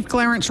happens,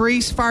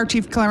 Fire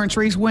Chief Clarence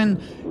Reese,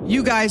 when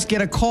you guys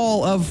get a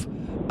call of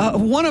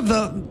one of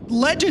the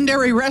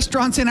legendary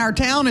restaurants in our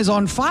town is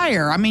on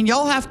fire? I mean,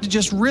 y'all have to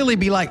just really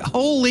be like,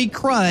 holy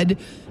crud,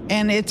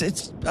 and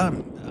it's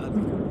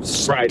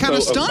right. kind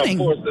of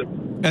stunning.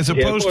 As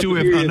opposed to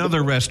if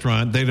another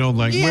restaurant, they don't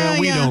we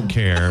don't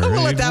care.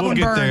 We'll let that we'll one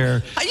get burn.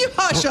 there. You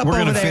hush up We're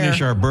over going to there.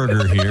 finish our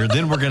burger here.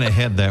 Then we're going to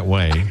head that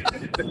way.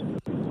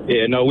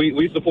 Yeah, no,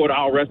 we support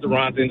all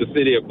restaurants in the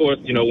city. Of course,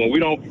 when we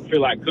don't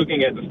feel like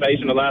cooking at the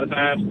station a lot of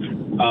times,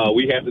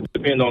 we have to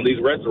depend on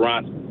these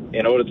restaurants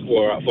in order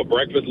for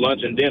breakfast,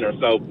 lunch, and dinner.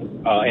 So,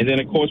 and then,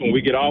 of course, when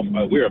we get off,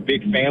 we're a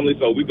big family,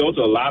 so we go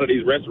to a lot of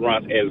these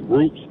restaurants as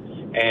groups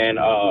and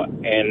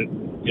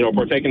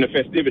partake in the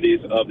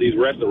festivities of these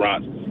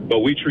restaurants. But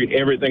we treat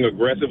everything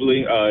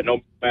aggressively, no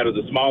matter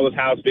the smallest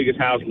house, biggest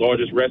house,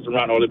 largest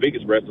restaurant, or the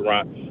biggest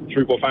restaurant.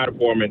 Shreveport Fire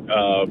Department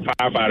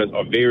firefighters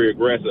are very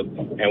aggressive,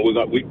 and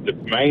the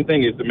main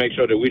thing is to make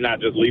sure that we're not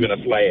just leaving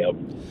a slab.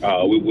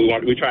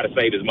 We try to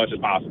save as much as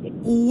possible.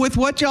 With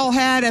what y'all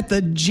had at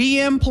the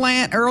GM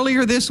plant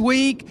earlier this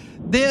week,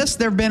 there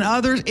have been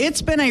others.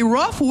 It's been a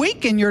rough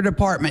week in your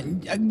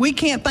department. We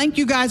can't thank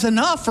you guys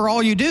enough for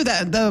all you do.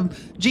 The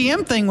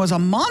GM thing was a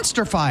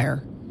monster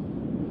fire.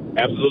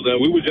 Absolutely.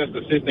 We were just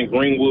assisting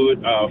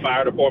Greenwood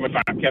Fire Department,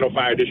 Kettle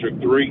Fire District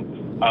 3.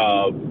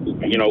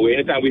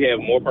 Anytime we have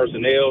more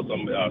personnel,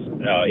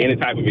 any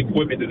type of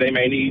equipment that they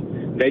may need,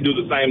 they do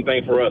the same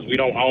thing for us. We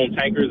don't own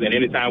tankers, and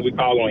anytime we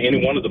call on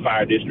any one of the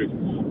fire districts,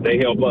 they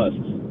help us.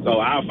 So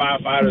our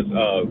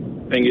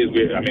firefighters thing is,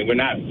 we're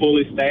not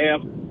fully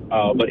staffed,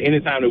 but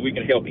anytime that we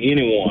can help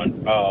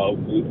anyone,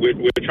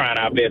 we're trying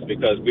our best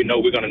because we know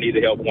we're going to need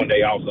the help one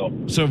day also.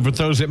 So for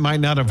those that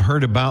might not have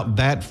heard about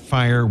that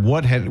fire,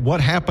 what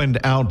happened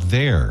out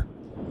there?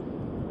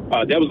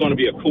 There was going to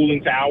be a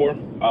cooling tower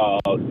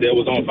that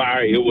was on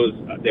fire.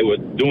 They were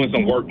doing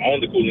some work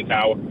on the cooling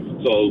tower,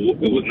 so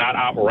it was not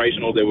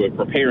operational. They were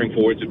preparing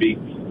for it to be,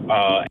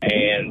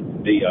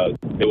 and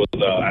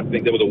I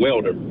think there was a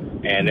welder,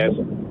 and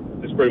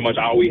that's pretty much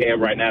all we have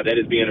right now. That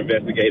is being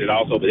investigated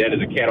also, but that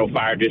is a Kettle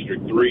Fire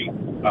District 3.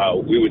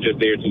 We were just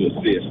there to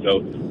assist,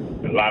 so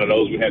a lot of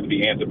those would have to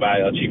be answered by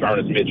Chief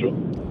Ernest Mitchell.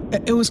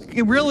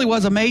 It really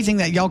was amazing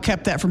that y'all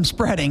kept that from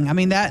spreading. I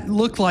mean, that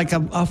looked like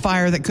a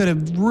fire that could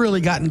have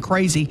really gotten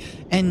crazy,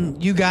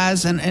 and you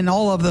guys and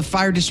all of the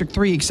Fire District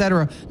 3, et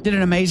cetera, did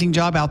an amazing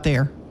job out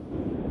there.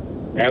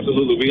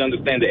 Absolutely. We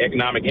understand the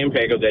economic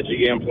impact of that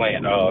GM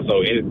plant. Of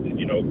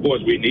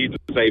course, we need to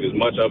save as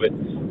much of it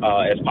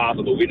as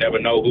possible. We never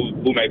know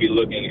who may be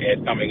looking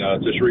at coming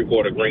to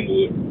Shreveport or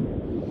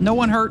Greenwood. No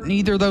one hurt in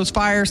either of those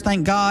fires,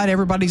 thank God.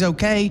 Everybody's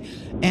okay,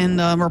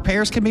 and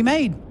repairs can be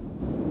made.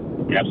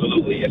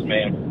 Absolutely. Yes,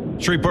 ma'am.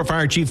 Shreveport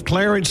Fire Chief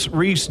Clarence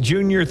Reese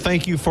Jr.,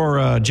 thank you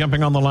for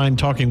jumping on the line,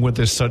 talking with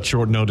us such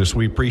short notice.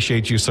 We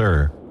appreciate you,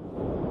 sir.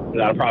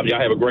 Not a problem. Y'all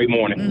have a great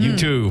morning. You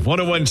too.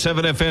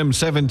 101.7 FM,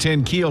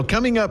 710 Keel.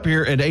 Coming up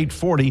here at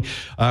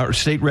 8:40,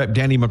 State Rep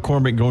Danny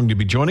McCormick going to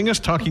be joining us,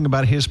 talking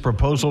about his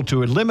proposal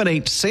to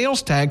eliminate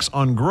sales tax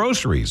on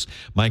groceries.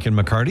 Mike and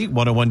McCarty,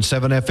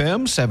 101.7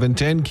 FM,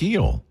 710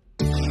 Keel.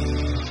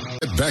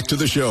 Back to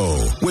the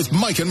show with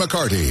Mike and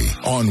McCarty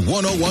on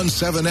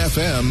 101.7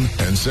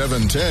 FM and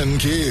 710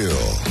 Keel.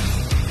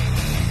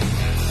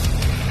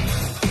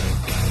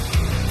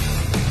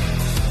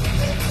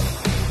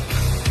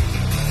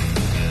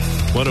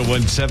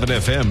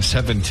 FM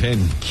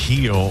 710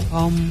 Keel.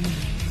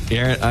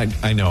 Aaron,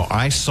 I know.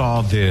 I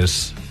saw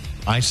this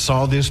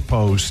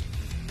post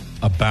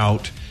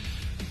about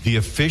the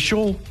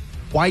official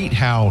White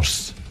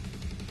House.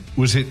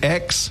 Was it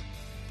X?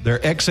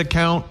 Their X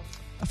account?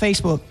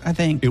 Facebook, I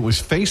think. It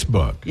was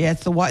Facebook. Yeah,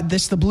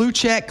 it's the blue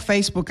check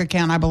Facebook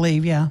account, I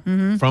believe. Yeah.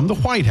 Mm-hmm. From the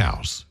White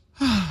House.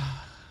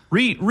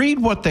 Read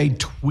what they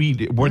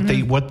tweeted,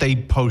 what they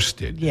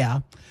posted. Yeah.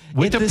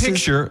 With a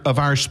picture of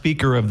our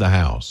Speaker of the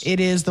House. It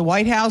is the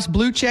White House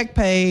blue check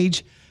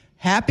page.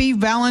 Happy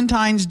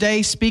Valentine's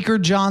Day, Speaker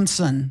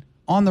Johnson.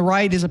 On the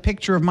right is a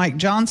picture of Mike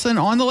Johnson.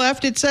 On the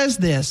left, it says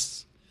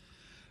this: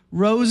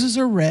 roses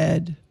are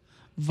red,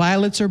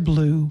 violets are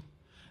blue.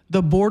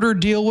 The border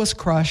deal was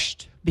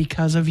crushed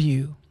because of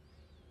you.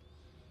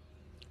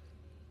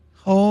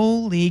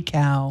 Holy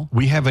cow.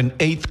 We have an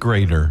 8th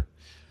grader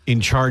in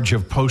charge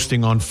of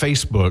posting on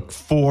Facebook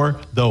for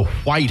the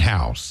White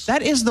House.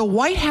 That is the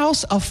White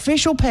House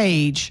official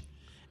page,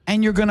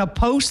 and you're going to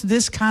post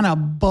this kind of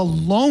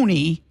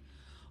baloney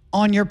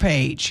on your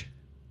page.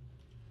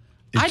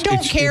 I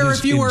don't care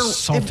if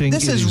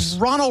this is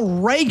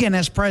Ronald Reagan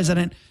as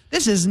president.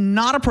 This is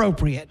not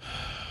appropriate.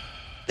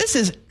 This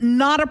is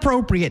not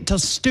appropriate to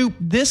stoop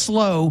this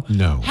low.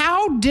 No.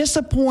 How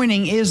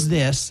disappointing is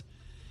this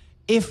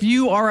if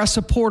you are a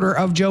supporter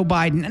of Joe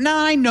Biden? Now,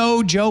 I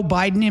know Joe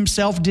Biden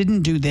himself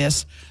didn't do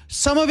this.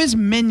 Some of his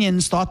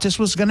minions thought this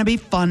was going to be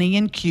funny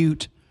and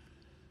cute.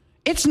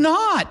 It's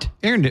not.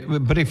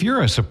 Aaron, but if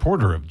you're a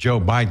supporter of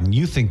Joe Biden,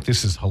 you think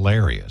this is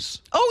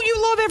hilarious. Oh,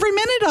 you love every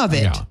minute of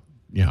it.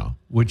 Yeah,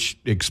 which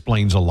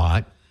explains a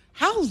lot.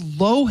 How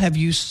low have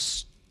you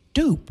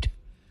stooped?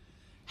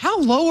 How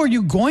low are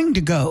you going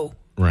to go?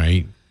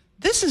 Right.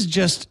 This is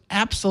just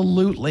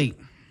absolutely,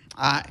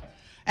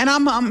 and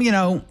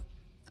I'm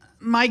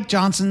Mike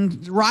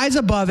Johnson, rise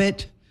above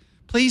it.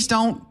 Please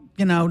don't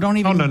even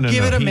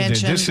give it a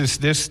mention.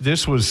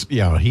 This was,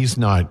 he's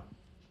not,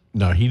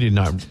 no, he did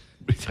not.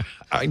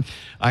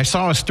 I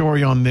saw a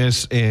story on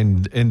this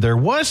and there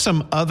was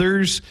some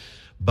others,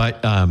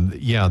 but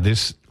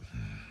this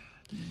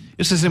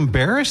is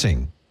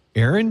embarrassing,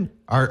 Aaron,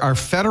 our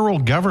federal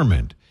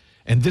government.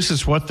 And this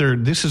is what they're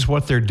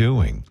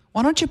doing.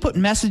 Why don't you put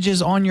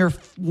messages on your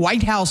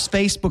White House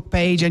Facebook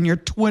page and your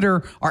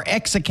Twitter or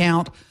X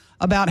account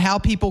about how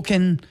people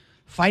can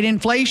fight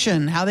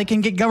inflation, how they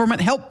can get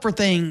government help for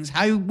things,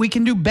 how we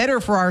can do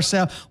better for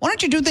ourselves? Why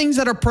don't you do things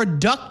that are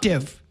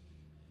productive?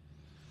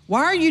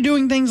 Why are you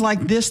doing things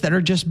like this that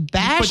are just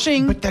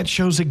bashing? But that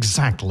shows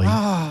exactly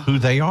who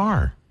they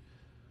are,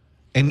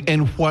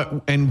 and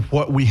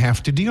what we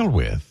have to deal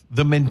with.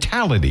 The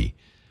mentality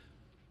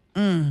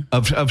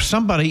of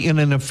somebody in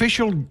an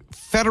official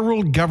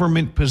federal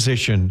government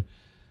position,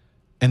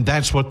 and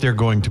that's what they're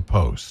going to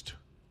post.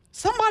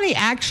 Somebody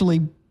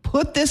actually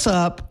put this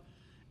up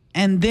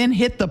and then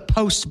hit the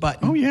post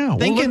button. Oh, yeah.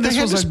 Thinking they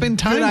had to spend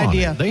time on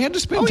it. They had to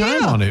spend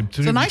time on it.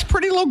 It's a nice,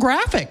 pretty little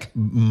graphic.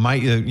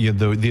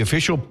 The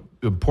official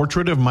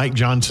portrait of Mike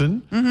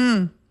Johnson.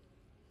 Mm-hmm.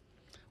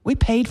 We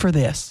paid for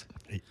this.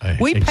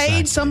 We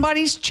paid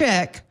somebody's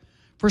check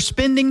for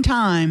spending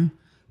time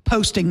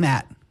posting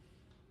that.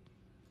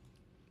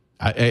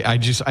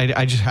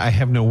 I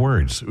have no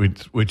words,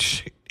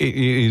 which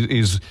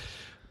is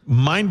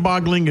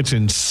mind-boggling. It's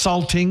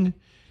insulting.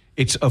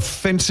 It's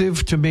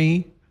offensive to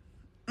me.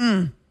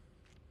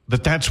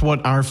 But that's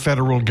what our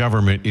federal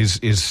government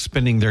is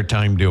spending their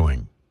time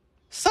doing.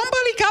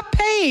 Somebody got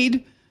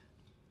paid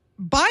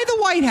by the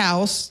White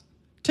House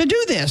to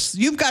do this.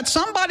 You've got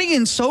somebody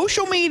in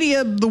social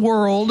media, the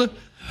world,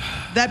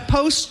 that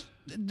posts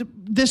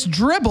this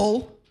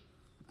dribble.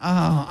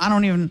 I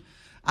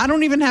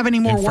don't even have any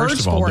more words for it.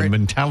 First of all, the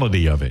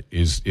mentality of it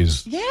is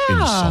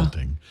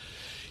insulting.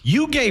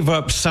 You gave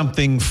up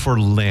something for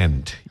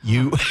Lent.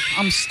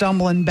 I'm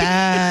stumbling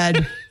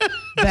bad.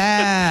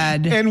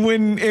 Bad. And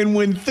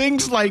when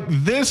things like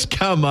this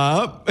come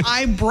up,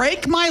 I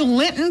break my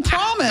Lenten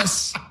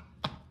promise.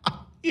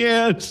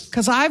 Yes.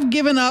 Because I've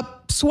given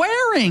up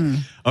swearing.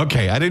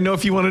 Okay, I didn't know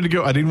if you wanted to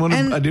go. I didn't want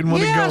to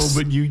go,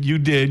 but you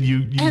did.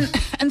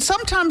 And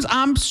sometimes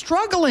I'm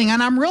struggling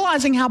and I'm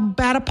realizing how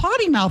bad a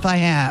potty mouth I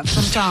have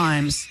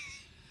sometimes.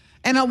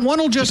 And one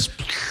will just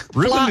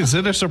Ruben, is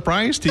it a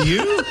surprise to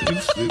you?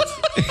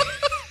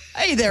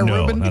 Hey there,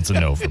 Ruben. No, that's a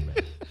no for me.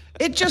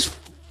 It just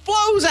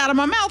flows out of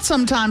my mouth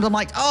sometimes. I'm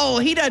like, oh,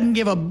 he doesn't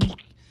give a...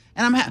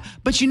 And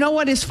but you know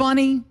what is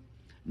funny?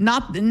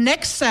 Not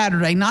next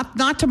Saturday,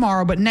 not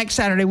tomorrow, but next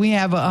Saturday we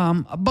have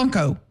a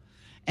bunco.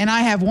 And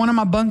I have one of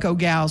my bunco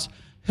gals.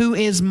 who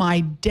is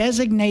my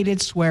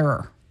designated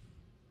swearer.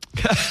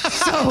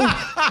 So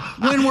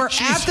when we're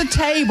at the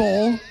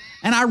table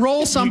and I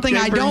roll something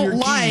I don't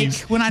like,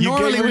 when I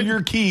normally gave her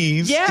your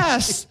keys.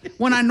 Yes.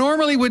 When I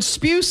normally would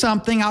spew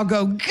something, I'll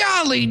go,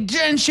 golly,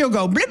 and she'll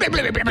go, blah, blah,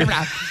 blah, blah, blah,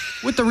 blah,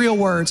 with the real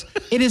words.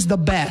 It is the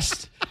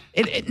best.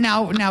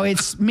 Now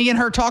it's me and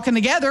her talking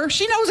together.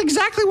 She knows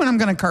exactly when I'm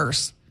going to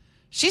curse.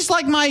 She's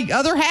like my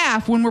other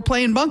half when we're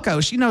playing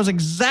bunco. She knows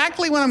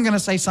exactly when I'm going to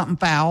say something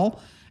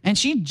foul, and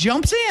she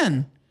jumps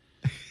in.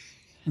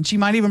 And she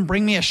might even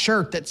bring me a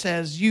shirt that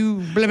says, you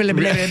blah, blah,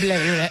 blah, blah,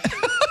 blah,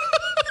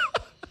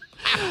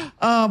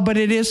 blah. But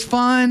it is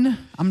fun.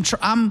 I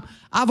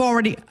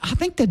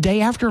think the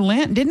day after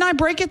Lent, didn't I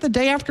break it the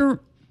day after?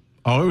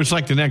 Oh, it was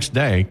like the next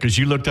day because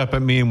you looked up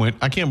at me and went,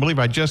 I can't believe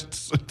I just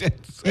said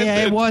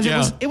Yeah, it was.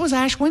 Yeah. It was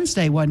Ash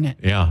Wednesday, wasn't it?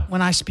 Yeah.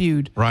 When I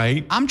spewed.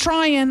 Right. I'm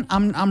trying.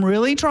 I'm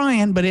really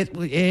trying, but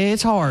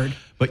it's hard.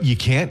 But you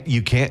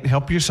can't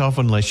help yourself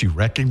unless you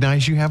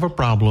recognize you have a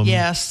problem.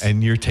 Yes.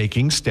 And you're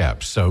taking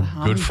steps. So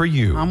good for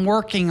you. I'm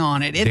working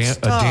on it. It's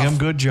a tough. damn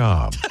good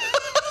job.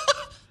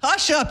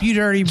 Hush up, you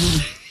dirty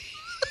booty.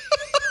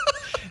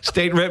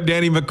 State Rep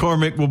Danny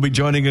McCormick will be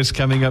joining us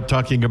coming up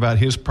talking about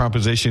his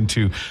proposition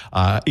to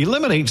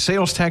eliminate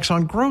sales tax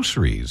on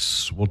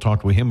groceries. We'll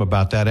talk with him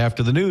about that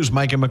after the news.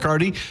 Mike and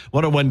McCarty,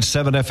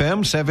 101.7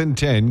 FM,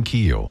 710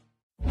 KEEL.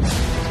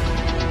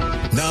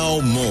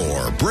 Now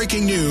more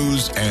breaking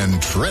news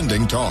and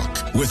trending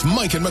talk with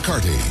Mike and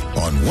McCarty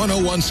on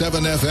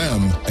 101.7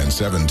 FM and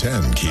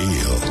 710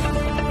 KEEL.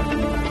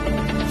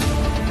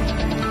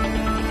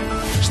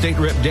 State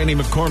Rep Danny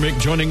McCormick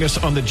joining us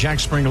on the Jack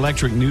Spring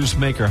Electric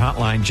Newsmaker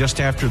hotline just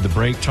after the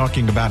break,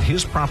 talking about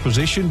his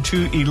proposition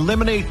to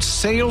eliminate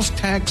sales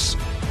tax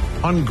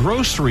on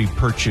grocery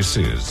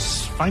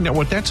purchases. Find out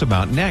what that's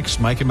about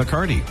next. Mike and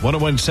McCarty,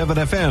 101.7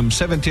 FM,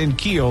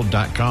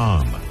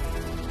 710KEEL.com.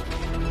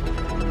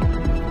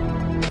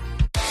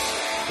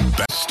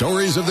 Best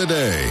stories of the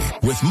day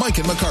with Mike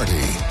and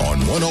McCarty on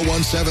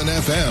 101.7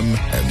 FM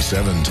and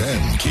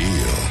 710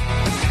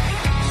 KEEL.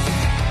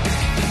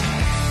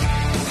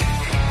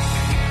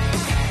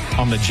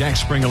 On the Jack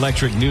Spring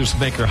Electric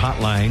Newsmaker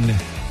hotline,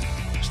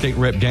 State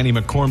Rep Danny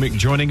McCormick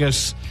joining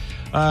us.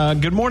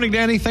 Good morning,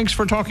 Danny. Thanks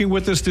for talking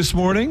with us this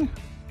morning.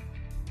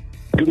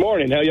 Good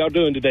morning. How y'all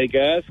doing today,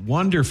 guys?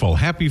 Wonderful.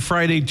 Happy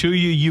Friday to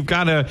you. You've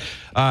got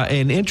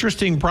an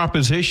interesting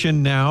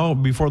proposition now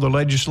before the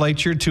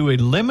legislature to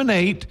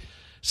eliminate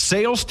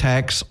sales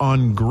tax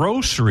on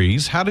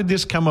groceries. How did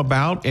this come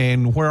about,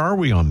 and where are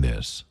we on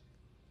this?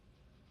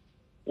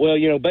 Well,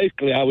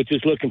 basically, I was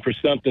just looking for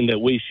something that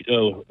we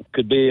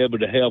could be able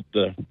to help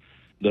the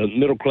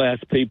middle-class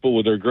people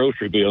with their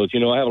grocery bills.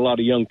 I have a lot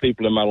of young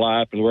people in my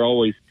life, and we're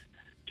always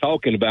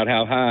talking about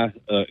how high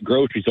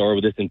groceries are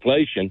with this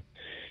inflation.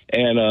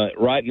 And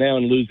right now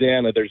in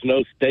Louisiana, there's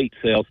no state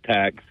sales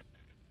tax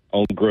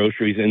on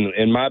groceries,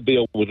 and my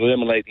bill would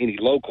eliminate any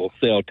local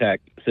sales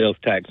tax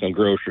on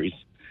groceries.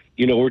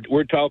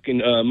 We're talking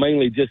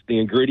mainly just the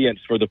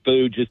ingredients for the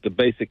food, just the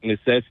basic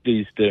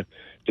necessities to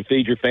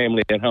feed your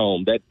family at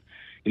home. That,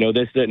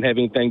 this doesn't have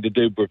anything to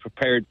do with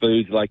prepared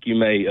foods like you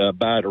may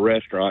buy at a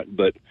restaurant,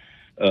 but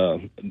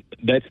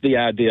that's the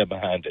idea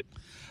behind it.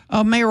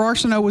 Mayor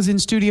Arsenault was in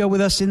studio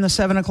with us in the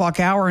 7 o'clock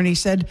hour, and he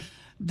said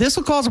this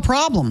will cause a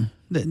problem.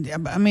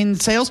 I mean,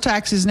 sales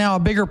tax is now a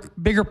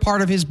bigger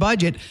part of his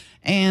budget,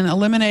 and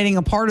eliminating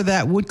a part of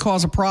that would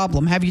cause a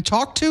problem. Have you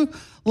talked to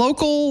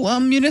local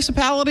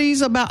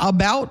municipalities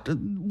about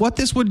what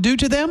this would do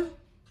to them?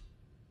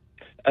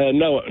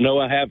 No,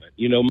 I haven't.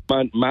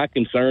 My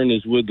concern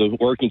is with the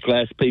working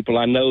class people.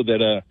 I know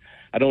that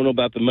I don't know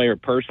about the mayor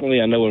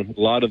personally. I know a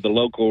lot of the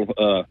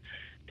local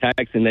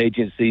taxing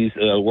agencies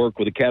work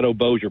with the Caddo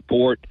Bossier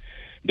Port.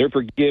 They're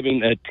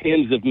forgiving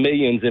tens of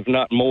millions, if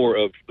not more,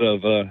 of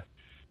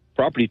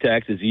property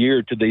taxes a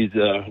year to these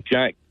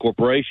giant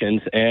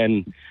corporations.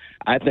 And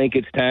I think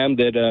it's time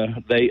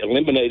that they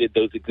eliminated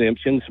those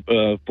exemptions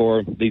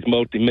for these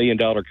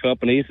multi-million-dollar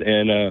companies,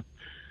 and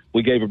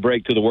we gave a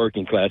break to the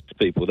working class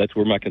people. That's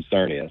where my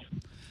concern is.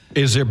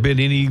 Has there been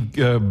any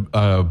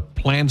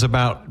plans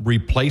about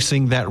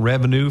replacing that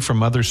revenue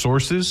from other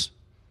sources?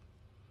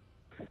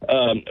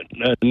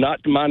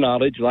 Not to my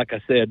knowledge. Like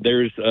I said,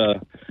 there's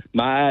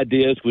my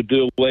ideas would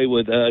do away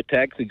with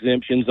tax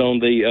exemptions on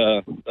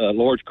the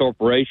large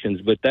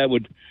corporations, but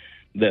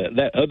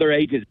that other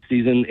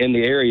agencies in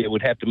the area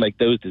would have to make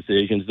those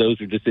decisions. Those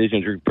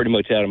decisions are pretty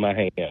much out of my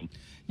hand.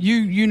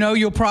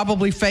 You'll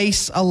probably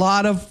face a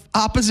lot of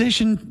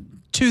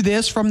opposition to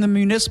this from the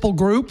municipal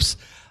groups.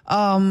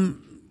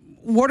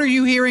 What are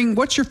you hearing?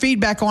 What's your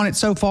feedback on it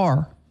so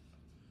far?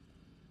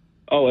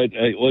 Oh,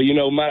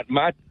 well,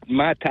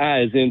 my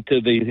ties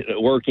into the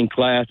working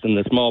class and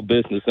the small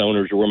business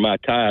owners are where my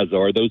ties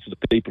are. Those are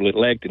the people that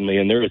elected me,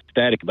 and they're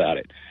ecstatic about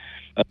it.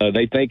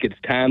 They think it's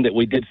time that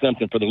we did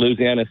something for the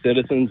Louisiana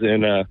citizens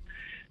and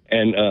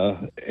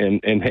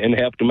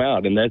helped them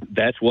out, and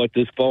that's what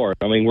this for.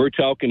 I mean, we're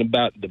talking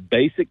about the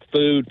basic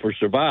food for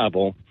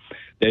survival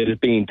that is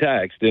being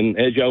taxed, and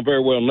as y'all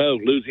very well know,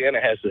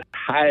 Louisiana has the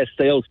highest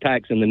sales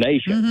tax in the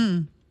nation.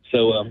 Mm-hmm.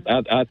 So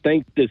I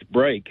think this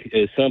break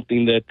is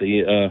something that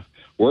the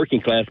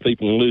working class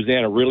people in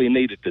Louisiana really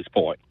need at this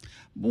point.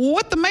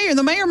 What the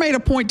mayor made a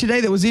point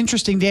today that was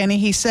interesting, Danny.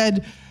 He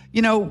said,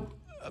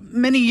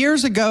 many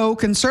years ago,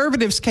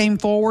 conservatives came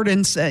forward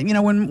and said,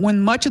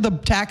 when much of the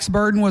tax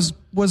burden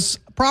was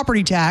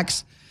property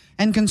tax,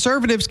 and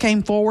conservatives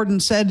came forward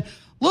and said,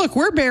 look,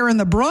 we're bearing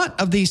the brunt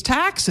of these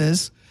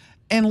taxes,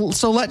 and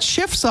so let's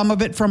shift some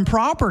of it from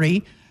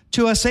property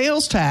to a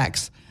sales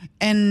tax.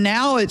 And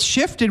now it's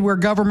shifted where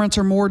governments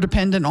are more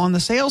dependent on the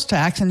sales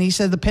tax. And he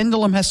said the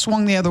pendulum has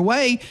swung the other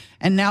way,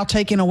 and now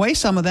taking away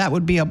some of that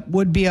would be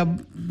a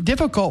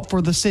difficult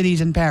for the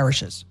cities and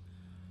parishes.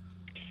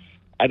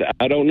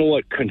 I don't know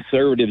what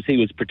conservatives he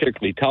was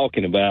particularly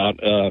talking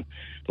about. You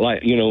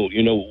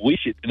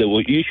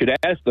should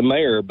ask the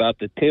mayor about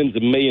the tens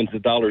of millions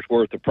of dollars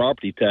worth of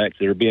property tax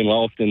that are being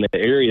lost in the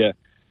area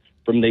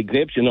from the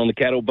exemption on the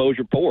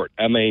Caddo-Bossier Port.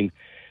 I mean,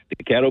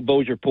 the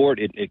Caddo-Bossier Port,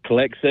 it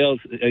collects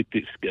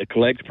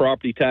collects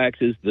property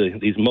taxes.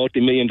 These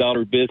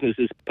multi-million-dollar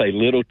businesses pay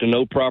little to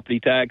no property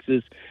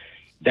taxes.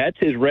 That's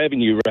his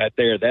revenue right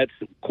there. That's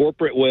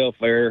corporate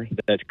welfare.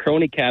 That's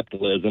crony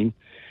capitalism.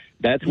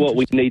 That's what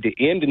we need to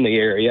end in the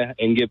area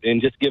and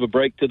just give a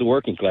break to the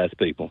working class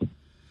people.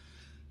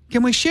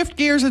 Can we shift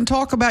gears and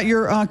talk about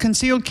your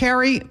concealed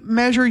carry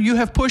measure? You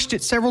have pushed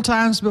it several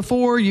times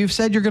before. You've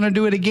said you're going to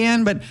do it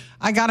again, but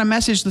I got a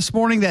message this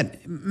morning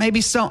that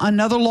maybe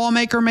another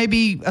lawmaker may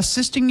be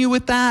assisting you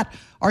with that.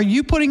 Are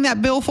you putting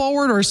that bill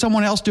forward, or is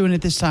someone else doing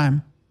it this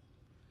time?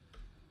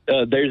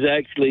 There's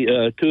actually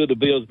two of the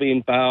bills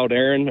being filed,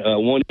 Aaron.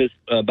 One is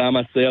by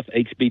myself.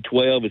 HB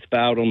 12 is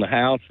filed on the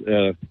House.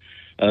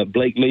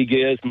 Blake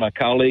Miguez, my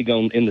colleague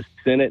in the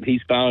Senate,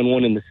 he's filing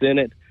one in the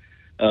Senate.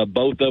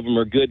 Both of them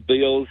are good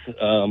bills.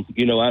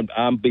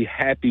 I'd be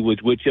happy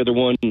with whichever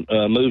one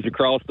moves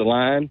across the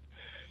line.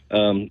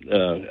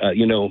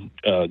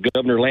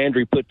 Governor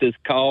Landry put this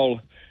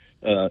call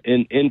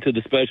into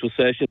the special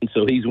session,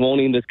 so he's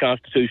wanting this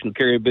constitutional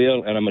carry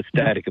bill, and I'm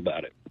ecstatic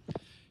about it.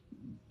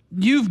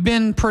 You've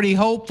been pretty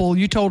hopeful.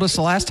 You told us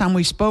the last time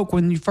we spoke,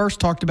 when you first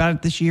talked about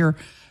it this year,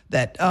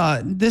 that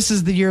this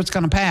is the year it's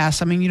going to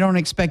pass. I mean, you don't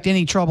expect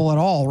any trouble at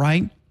all,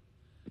 right?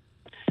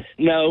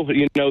 No,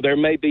 there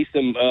may be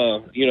some,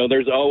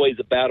 there's always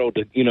a battle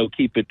to,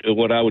 keep it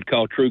what I would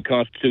call true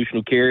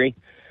constitutional carry.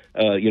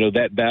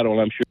 That battle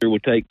I'm sure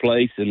would take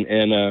place,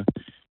 and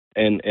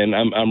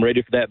I'm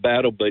ready for that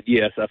battle. But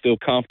yes, I feel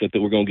confident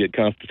that we're going to get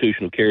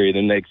constitutional carry in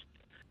the next,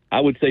 I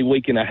would say,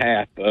 week and a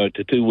half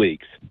to 2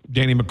 weeks.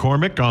 Danny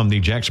McCormick on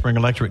the Jack Spring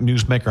Electric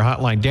Newsmaker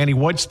Hotline. Danny,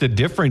 what's the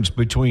difference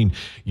between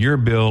your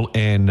bill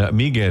and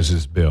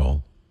Miguez's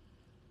bill?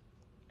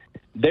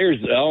 There's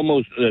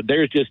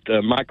just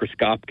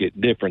microscopic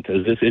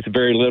differences. It's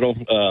very little,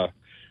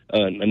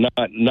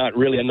 not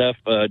really enough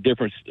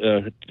difference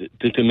to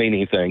mean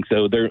anything.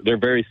 So they're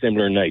very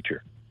similar in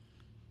nature.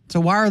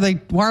 So why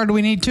do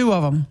we need two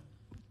of them?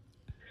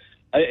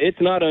 It's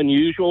not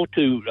unusual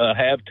to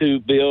have two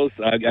bills.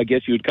 I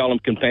guess you would call them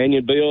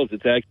companion bills.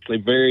 It's actually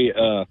very,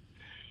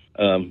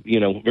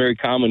 very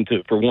common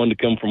for one to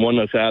come from one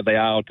side of the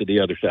aisle to the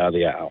other side of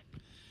the aisle.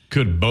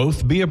 Could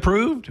both be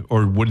approved,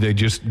 or would they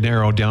just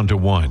narrow down to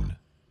one?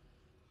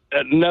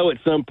 No, at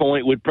some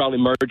point we'd probably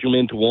merge them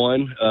into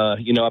one.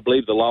 I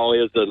believe the law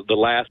is the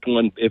last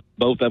one, if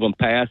both of them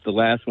pass, the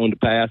last one to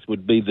pass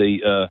would be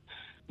the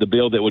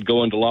bill that would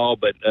go into law.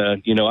 But,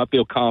 I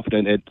feel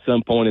confident at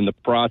some point in the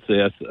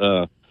process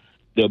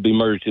they'll be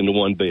merged into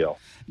one bill.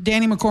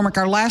 Danny McCormick,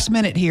 our last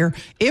minute here.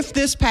 If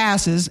this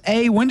passes,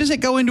 A, when does it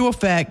go into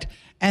effect?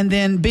 And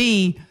then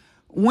B,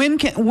 when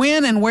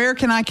and where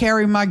can I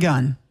carry my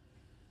gun?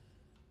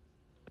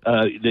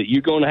 That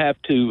you're going to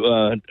have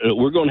to,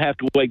 we're going to have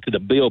to wait till the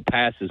bill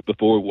passes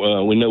before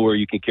we know where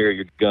you can carry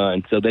your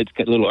gun. So that's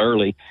a little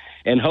early.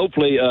 And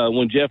hopefully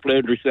when Jeff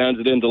Ledry signs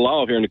it into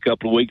law here in a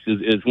couple of weeks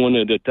is when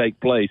it'll take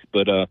place.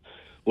 But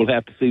we'll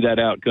have to see that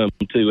outcome,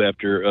 too,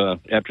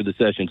 after the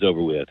session's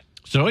over with.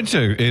 So it's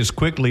as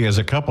quickly as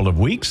a couple of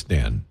weeks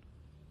then?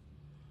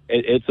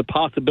 It's a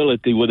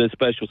possibility with a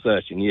special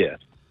session, yes.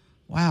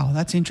 Wow,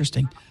 that's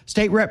interesting.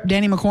 State Rep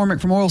Danny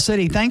McCormick from Oil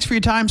City, thanks for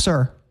your time,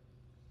 sir.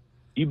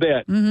 You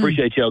bet. Mm-hmm.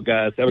 Appreciate y'all,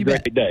 guys. Have a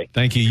great day.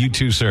 Thank you. You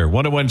too, sir.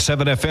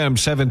 101.7 FM,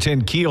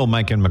 710 KEEL,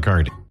 Mike and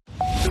McCarty.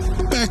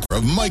 Back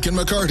of Mike and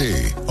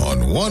McCarty on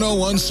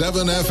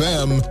 101.7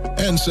 FM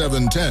and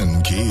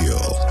 710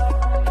 KEEL.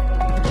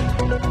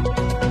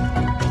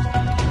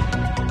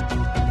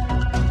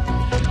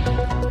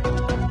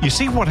 You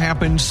see what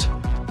happens?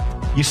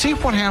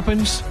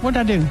 What'd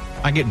I do?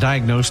 I get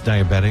diagnosed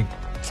diabetic.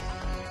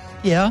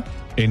 Yeah.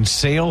 And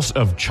sales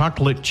of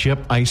chocolate chip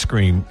ice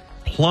cream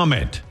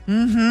plummet.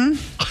 Mm-hmm.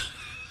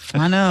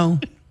 I know.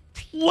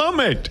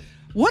 Plummet.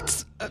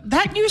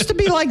 That used to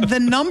be like the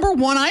number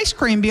one ice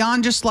cream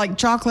beyond just like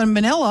chocolate and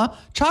vanilla.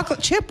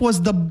 Chocolate chip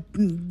was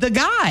the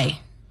guy.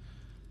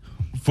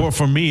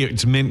 For me,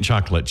 it's mint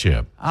chocolate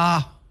chip.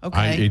 Ah,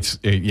 okay.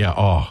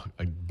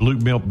 Blue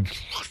milk.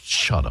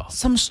 Shut up.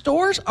 Some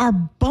stores are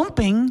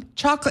bumping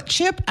chocolate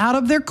chip out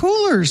of their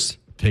coolers.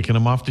 Taking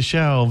them off the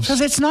shelves. Because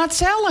it's not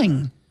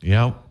selling.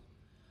 Yep.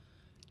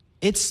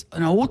 It's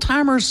an old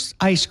timer's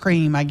ice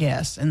cream, I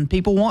guess. And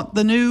people want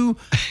the new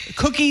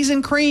cookies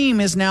and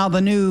cream is now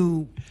the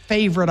new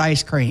favorite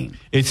ice cream.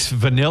 It's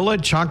vanilla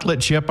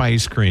chocolate chip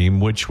ice cream,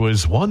 which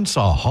was once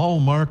a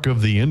hallmark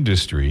of the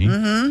industry.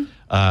 Mm-hmm.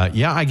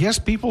 I guess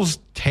people's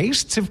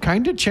tastes have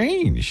kind of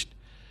changed.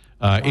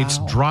 It's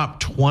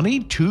dropped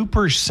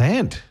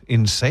 22%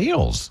 in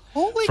sales.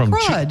 Holy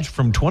crud.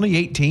 From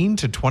 2018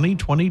 to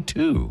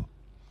 2022.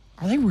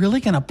 Are they really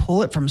going to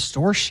pull it from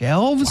store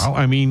shelves? Well,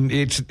 I mean,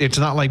 it's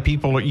not like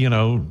people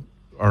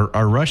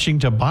are rushing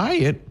to buy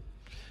it.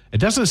 It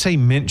doesn't say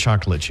mint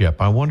chocolate chip.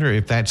 I wonder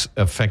if that's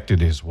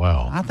affected as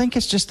well. I think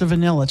it's just the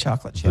vanilla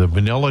chocolate chip. The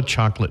vanilla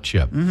chocolate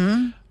chip.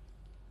 Mm-hmm.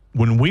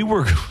 When we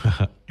were,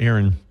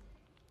 Aaron,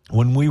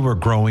 when we were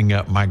growing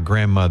up, my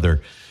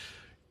grandmother,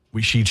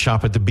 she'd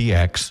shop at the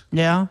BX.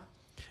 Yeah.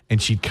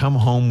 And she'd come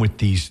home with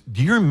these.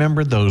 Do you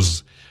remember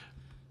those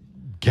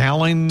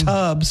gallon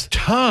tubs?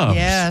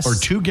 Yes. Or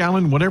 2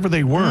 gallon, whatever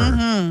they were,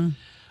 mm-hmm.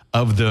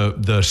 of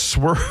the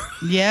swirl.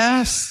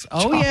 Yes.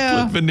 Oh, chocolate,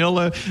 yeah.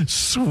 vanilla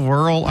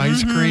swirl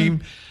ice Mm-hmm.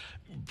 cream.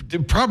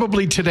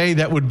 Probably today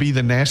that would be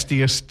the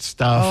nastiest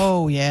stuff.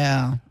 Oh,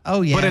 yeah.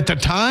 Oh, yeah. But at the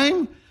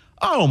time,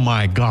 oh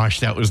my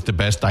gosh, that was the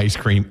best ice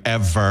cream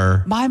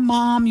ever. My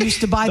mom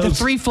used to buy the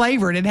 3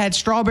 flavored. It had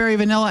strawberry,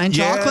 vanilla, and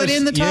chocolate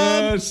in the tub.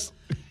 Yes.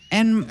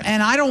 And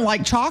I don't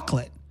like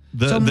chocolate.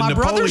 So my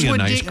brothers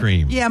would ice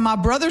cream. Yeah, my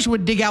brothers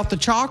would dig out the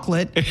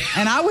chocolate,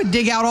 and I would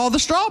dig out all the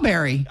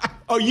strawberry.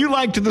 Oh, you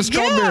liked the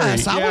strawberry?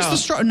 Yes, I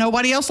was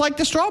nobody else liked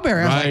the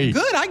strawberry. I was like,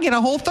 good, I get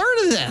a whole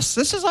third of this.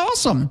 This is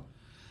awesome.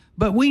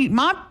 But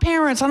my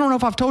parents, I don't know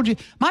if I've told you,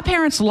 my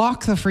parents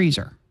locked the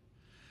freezer.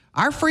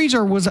 Our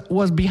freezer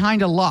was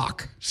behind a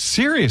lock.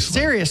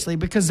 Seriously,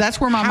 because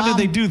that's where my mom. How did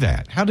they do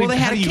that? They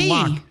had a key.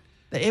 Lock?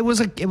 It was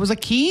a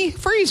key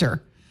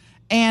freezer.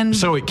 And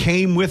so it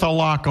came with a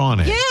lock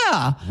on it.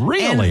 Yeah.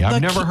 Really? I've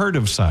never heard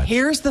of such.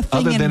 Here's the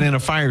thing. Other than in a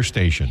fire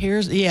station.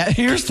 Here's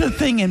the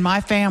thing in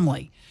my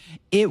family.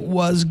 It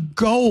was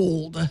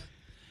gold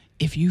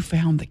if you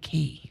found the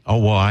key. Oh,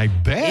 well, I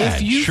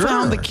bet. If you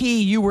found the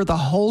key, you were the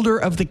holder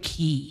of the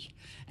key.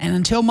 And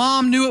until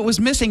Mom knew it was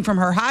missing from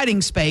her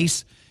hiding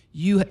space,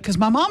 because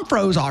my mom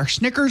froze our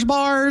Snickers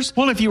bars.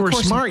 Well, if you were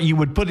smart, you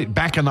would put it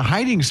back in the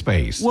hiding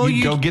space. Well,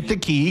 you'd go get the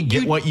key,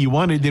 get what you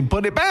wanted, then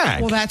put it back.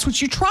 Well, that's what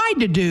you tried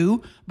to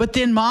do. But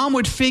then Mom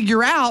would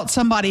figure out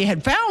somebody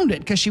had found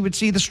it because she would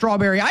see the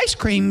strawberry ice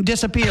cream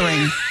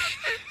disappearing.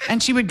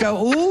 And she would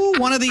go, ooh,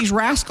 one of these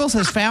rascals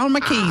has found my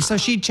key. So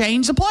she'd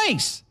change the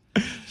place.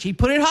 She'd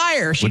put it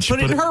higher. She'd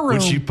put it in her room.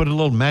 Would she put a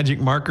little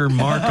magic mark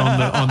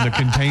on the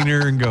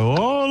container and go,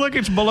 oh, look,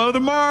 it's below the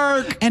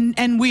mark.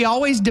 And we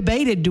always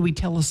debated, do we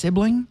tell a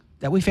sibling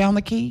that we found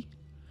the key?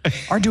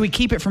 Or do we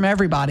keep it from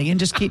everybody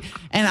and just keep?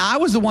 And I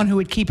was the one who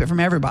would keep it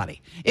from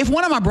everybody. If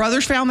one of my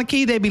brothers found the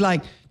key, they'd be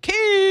like,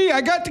 key,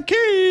 I got the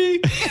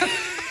key.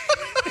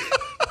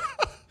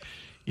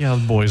 Yeah,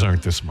 the boys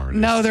aren't the smartest.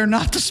 No, they're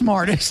not the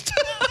smartest.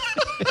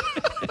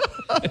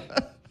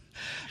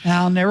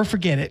 I'll never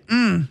forget it.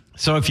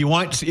 So if you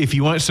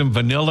want some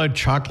vanilla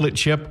chocolate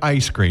chip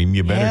ice cream,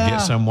 you better get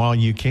some while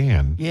you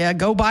can. Yeah,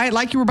 go buy it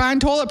like you were buying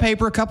toilet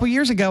paper a couple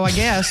years ago, I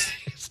guess.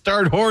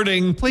 Start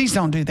hoarding. Please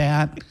don't do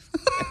that.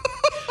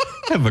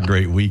 Have a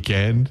great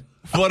weekend.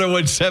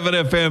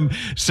 101.7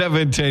 FM,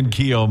 710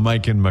 KEEL,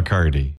 Mike and McCarty.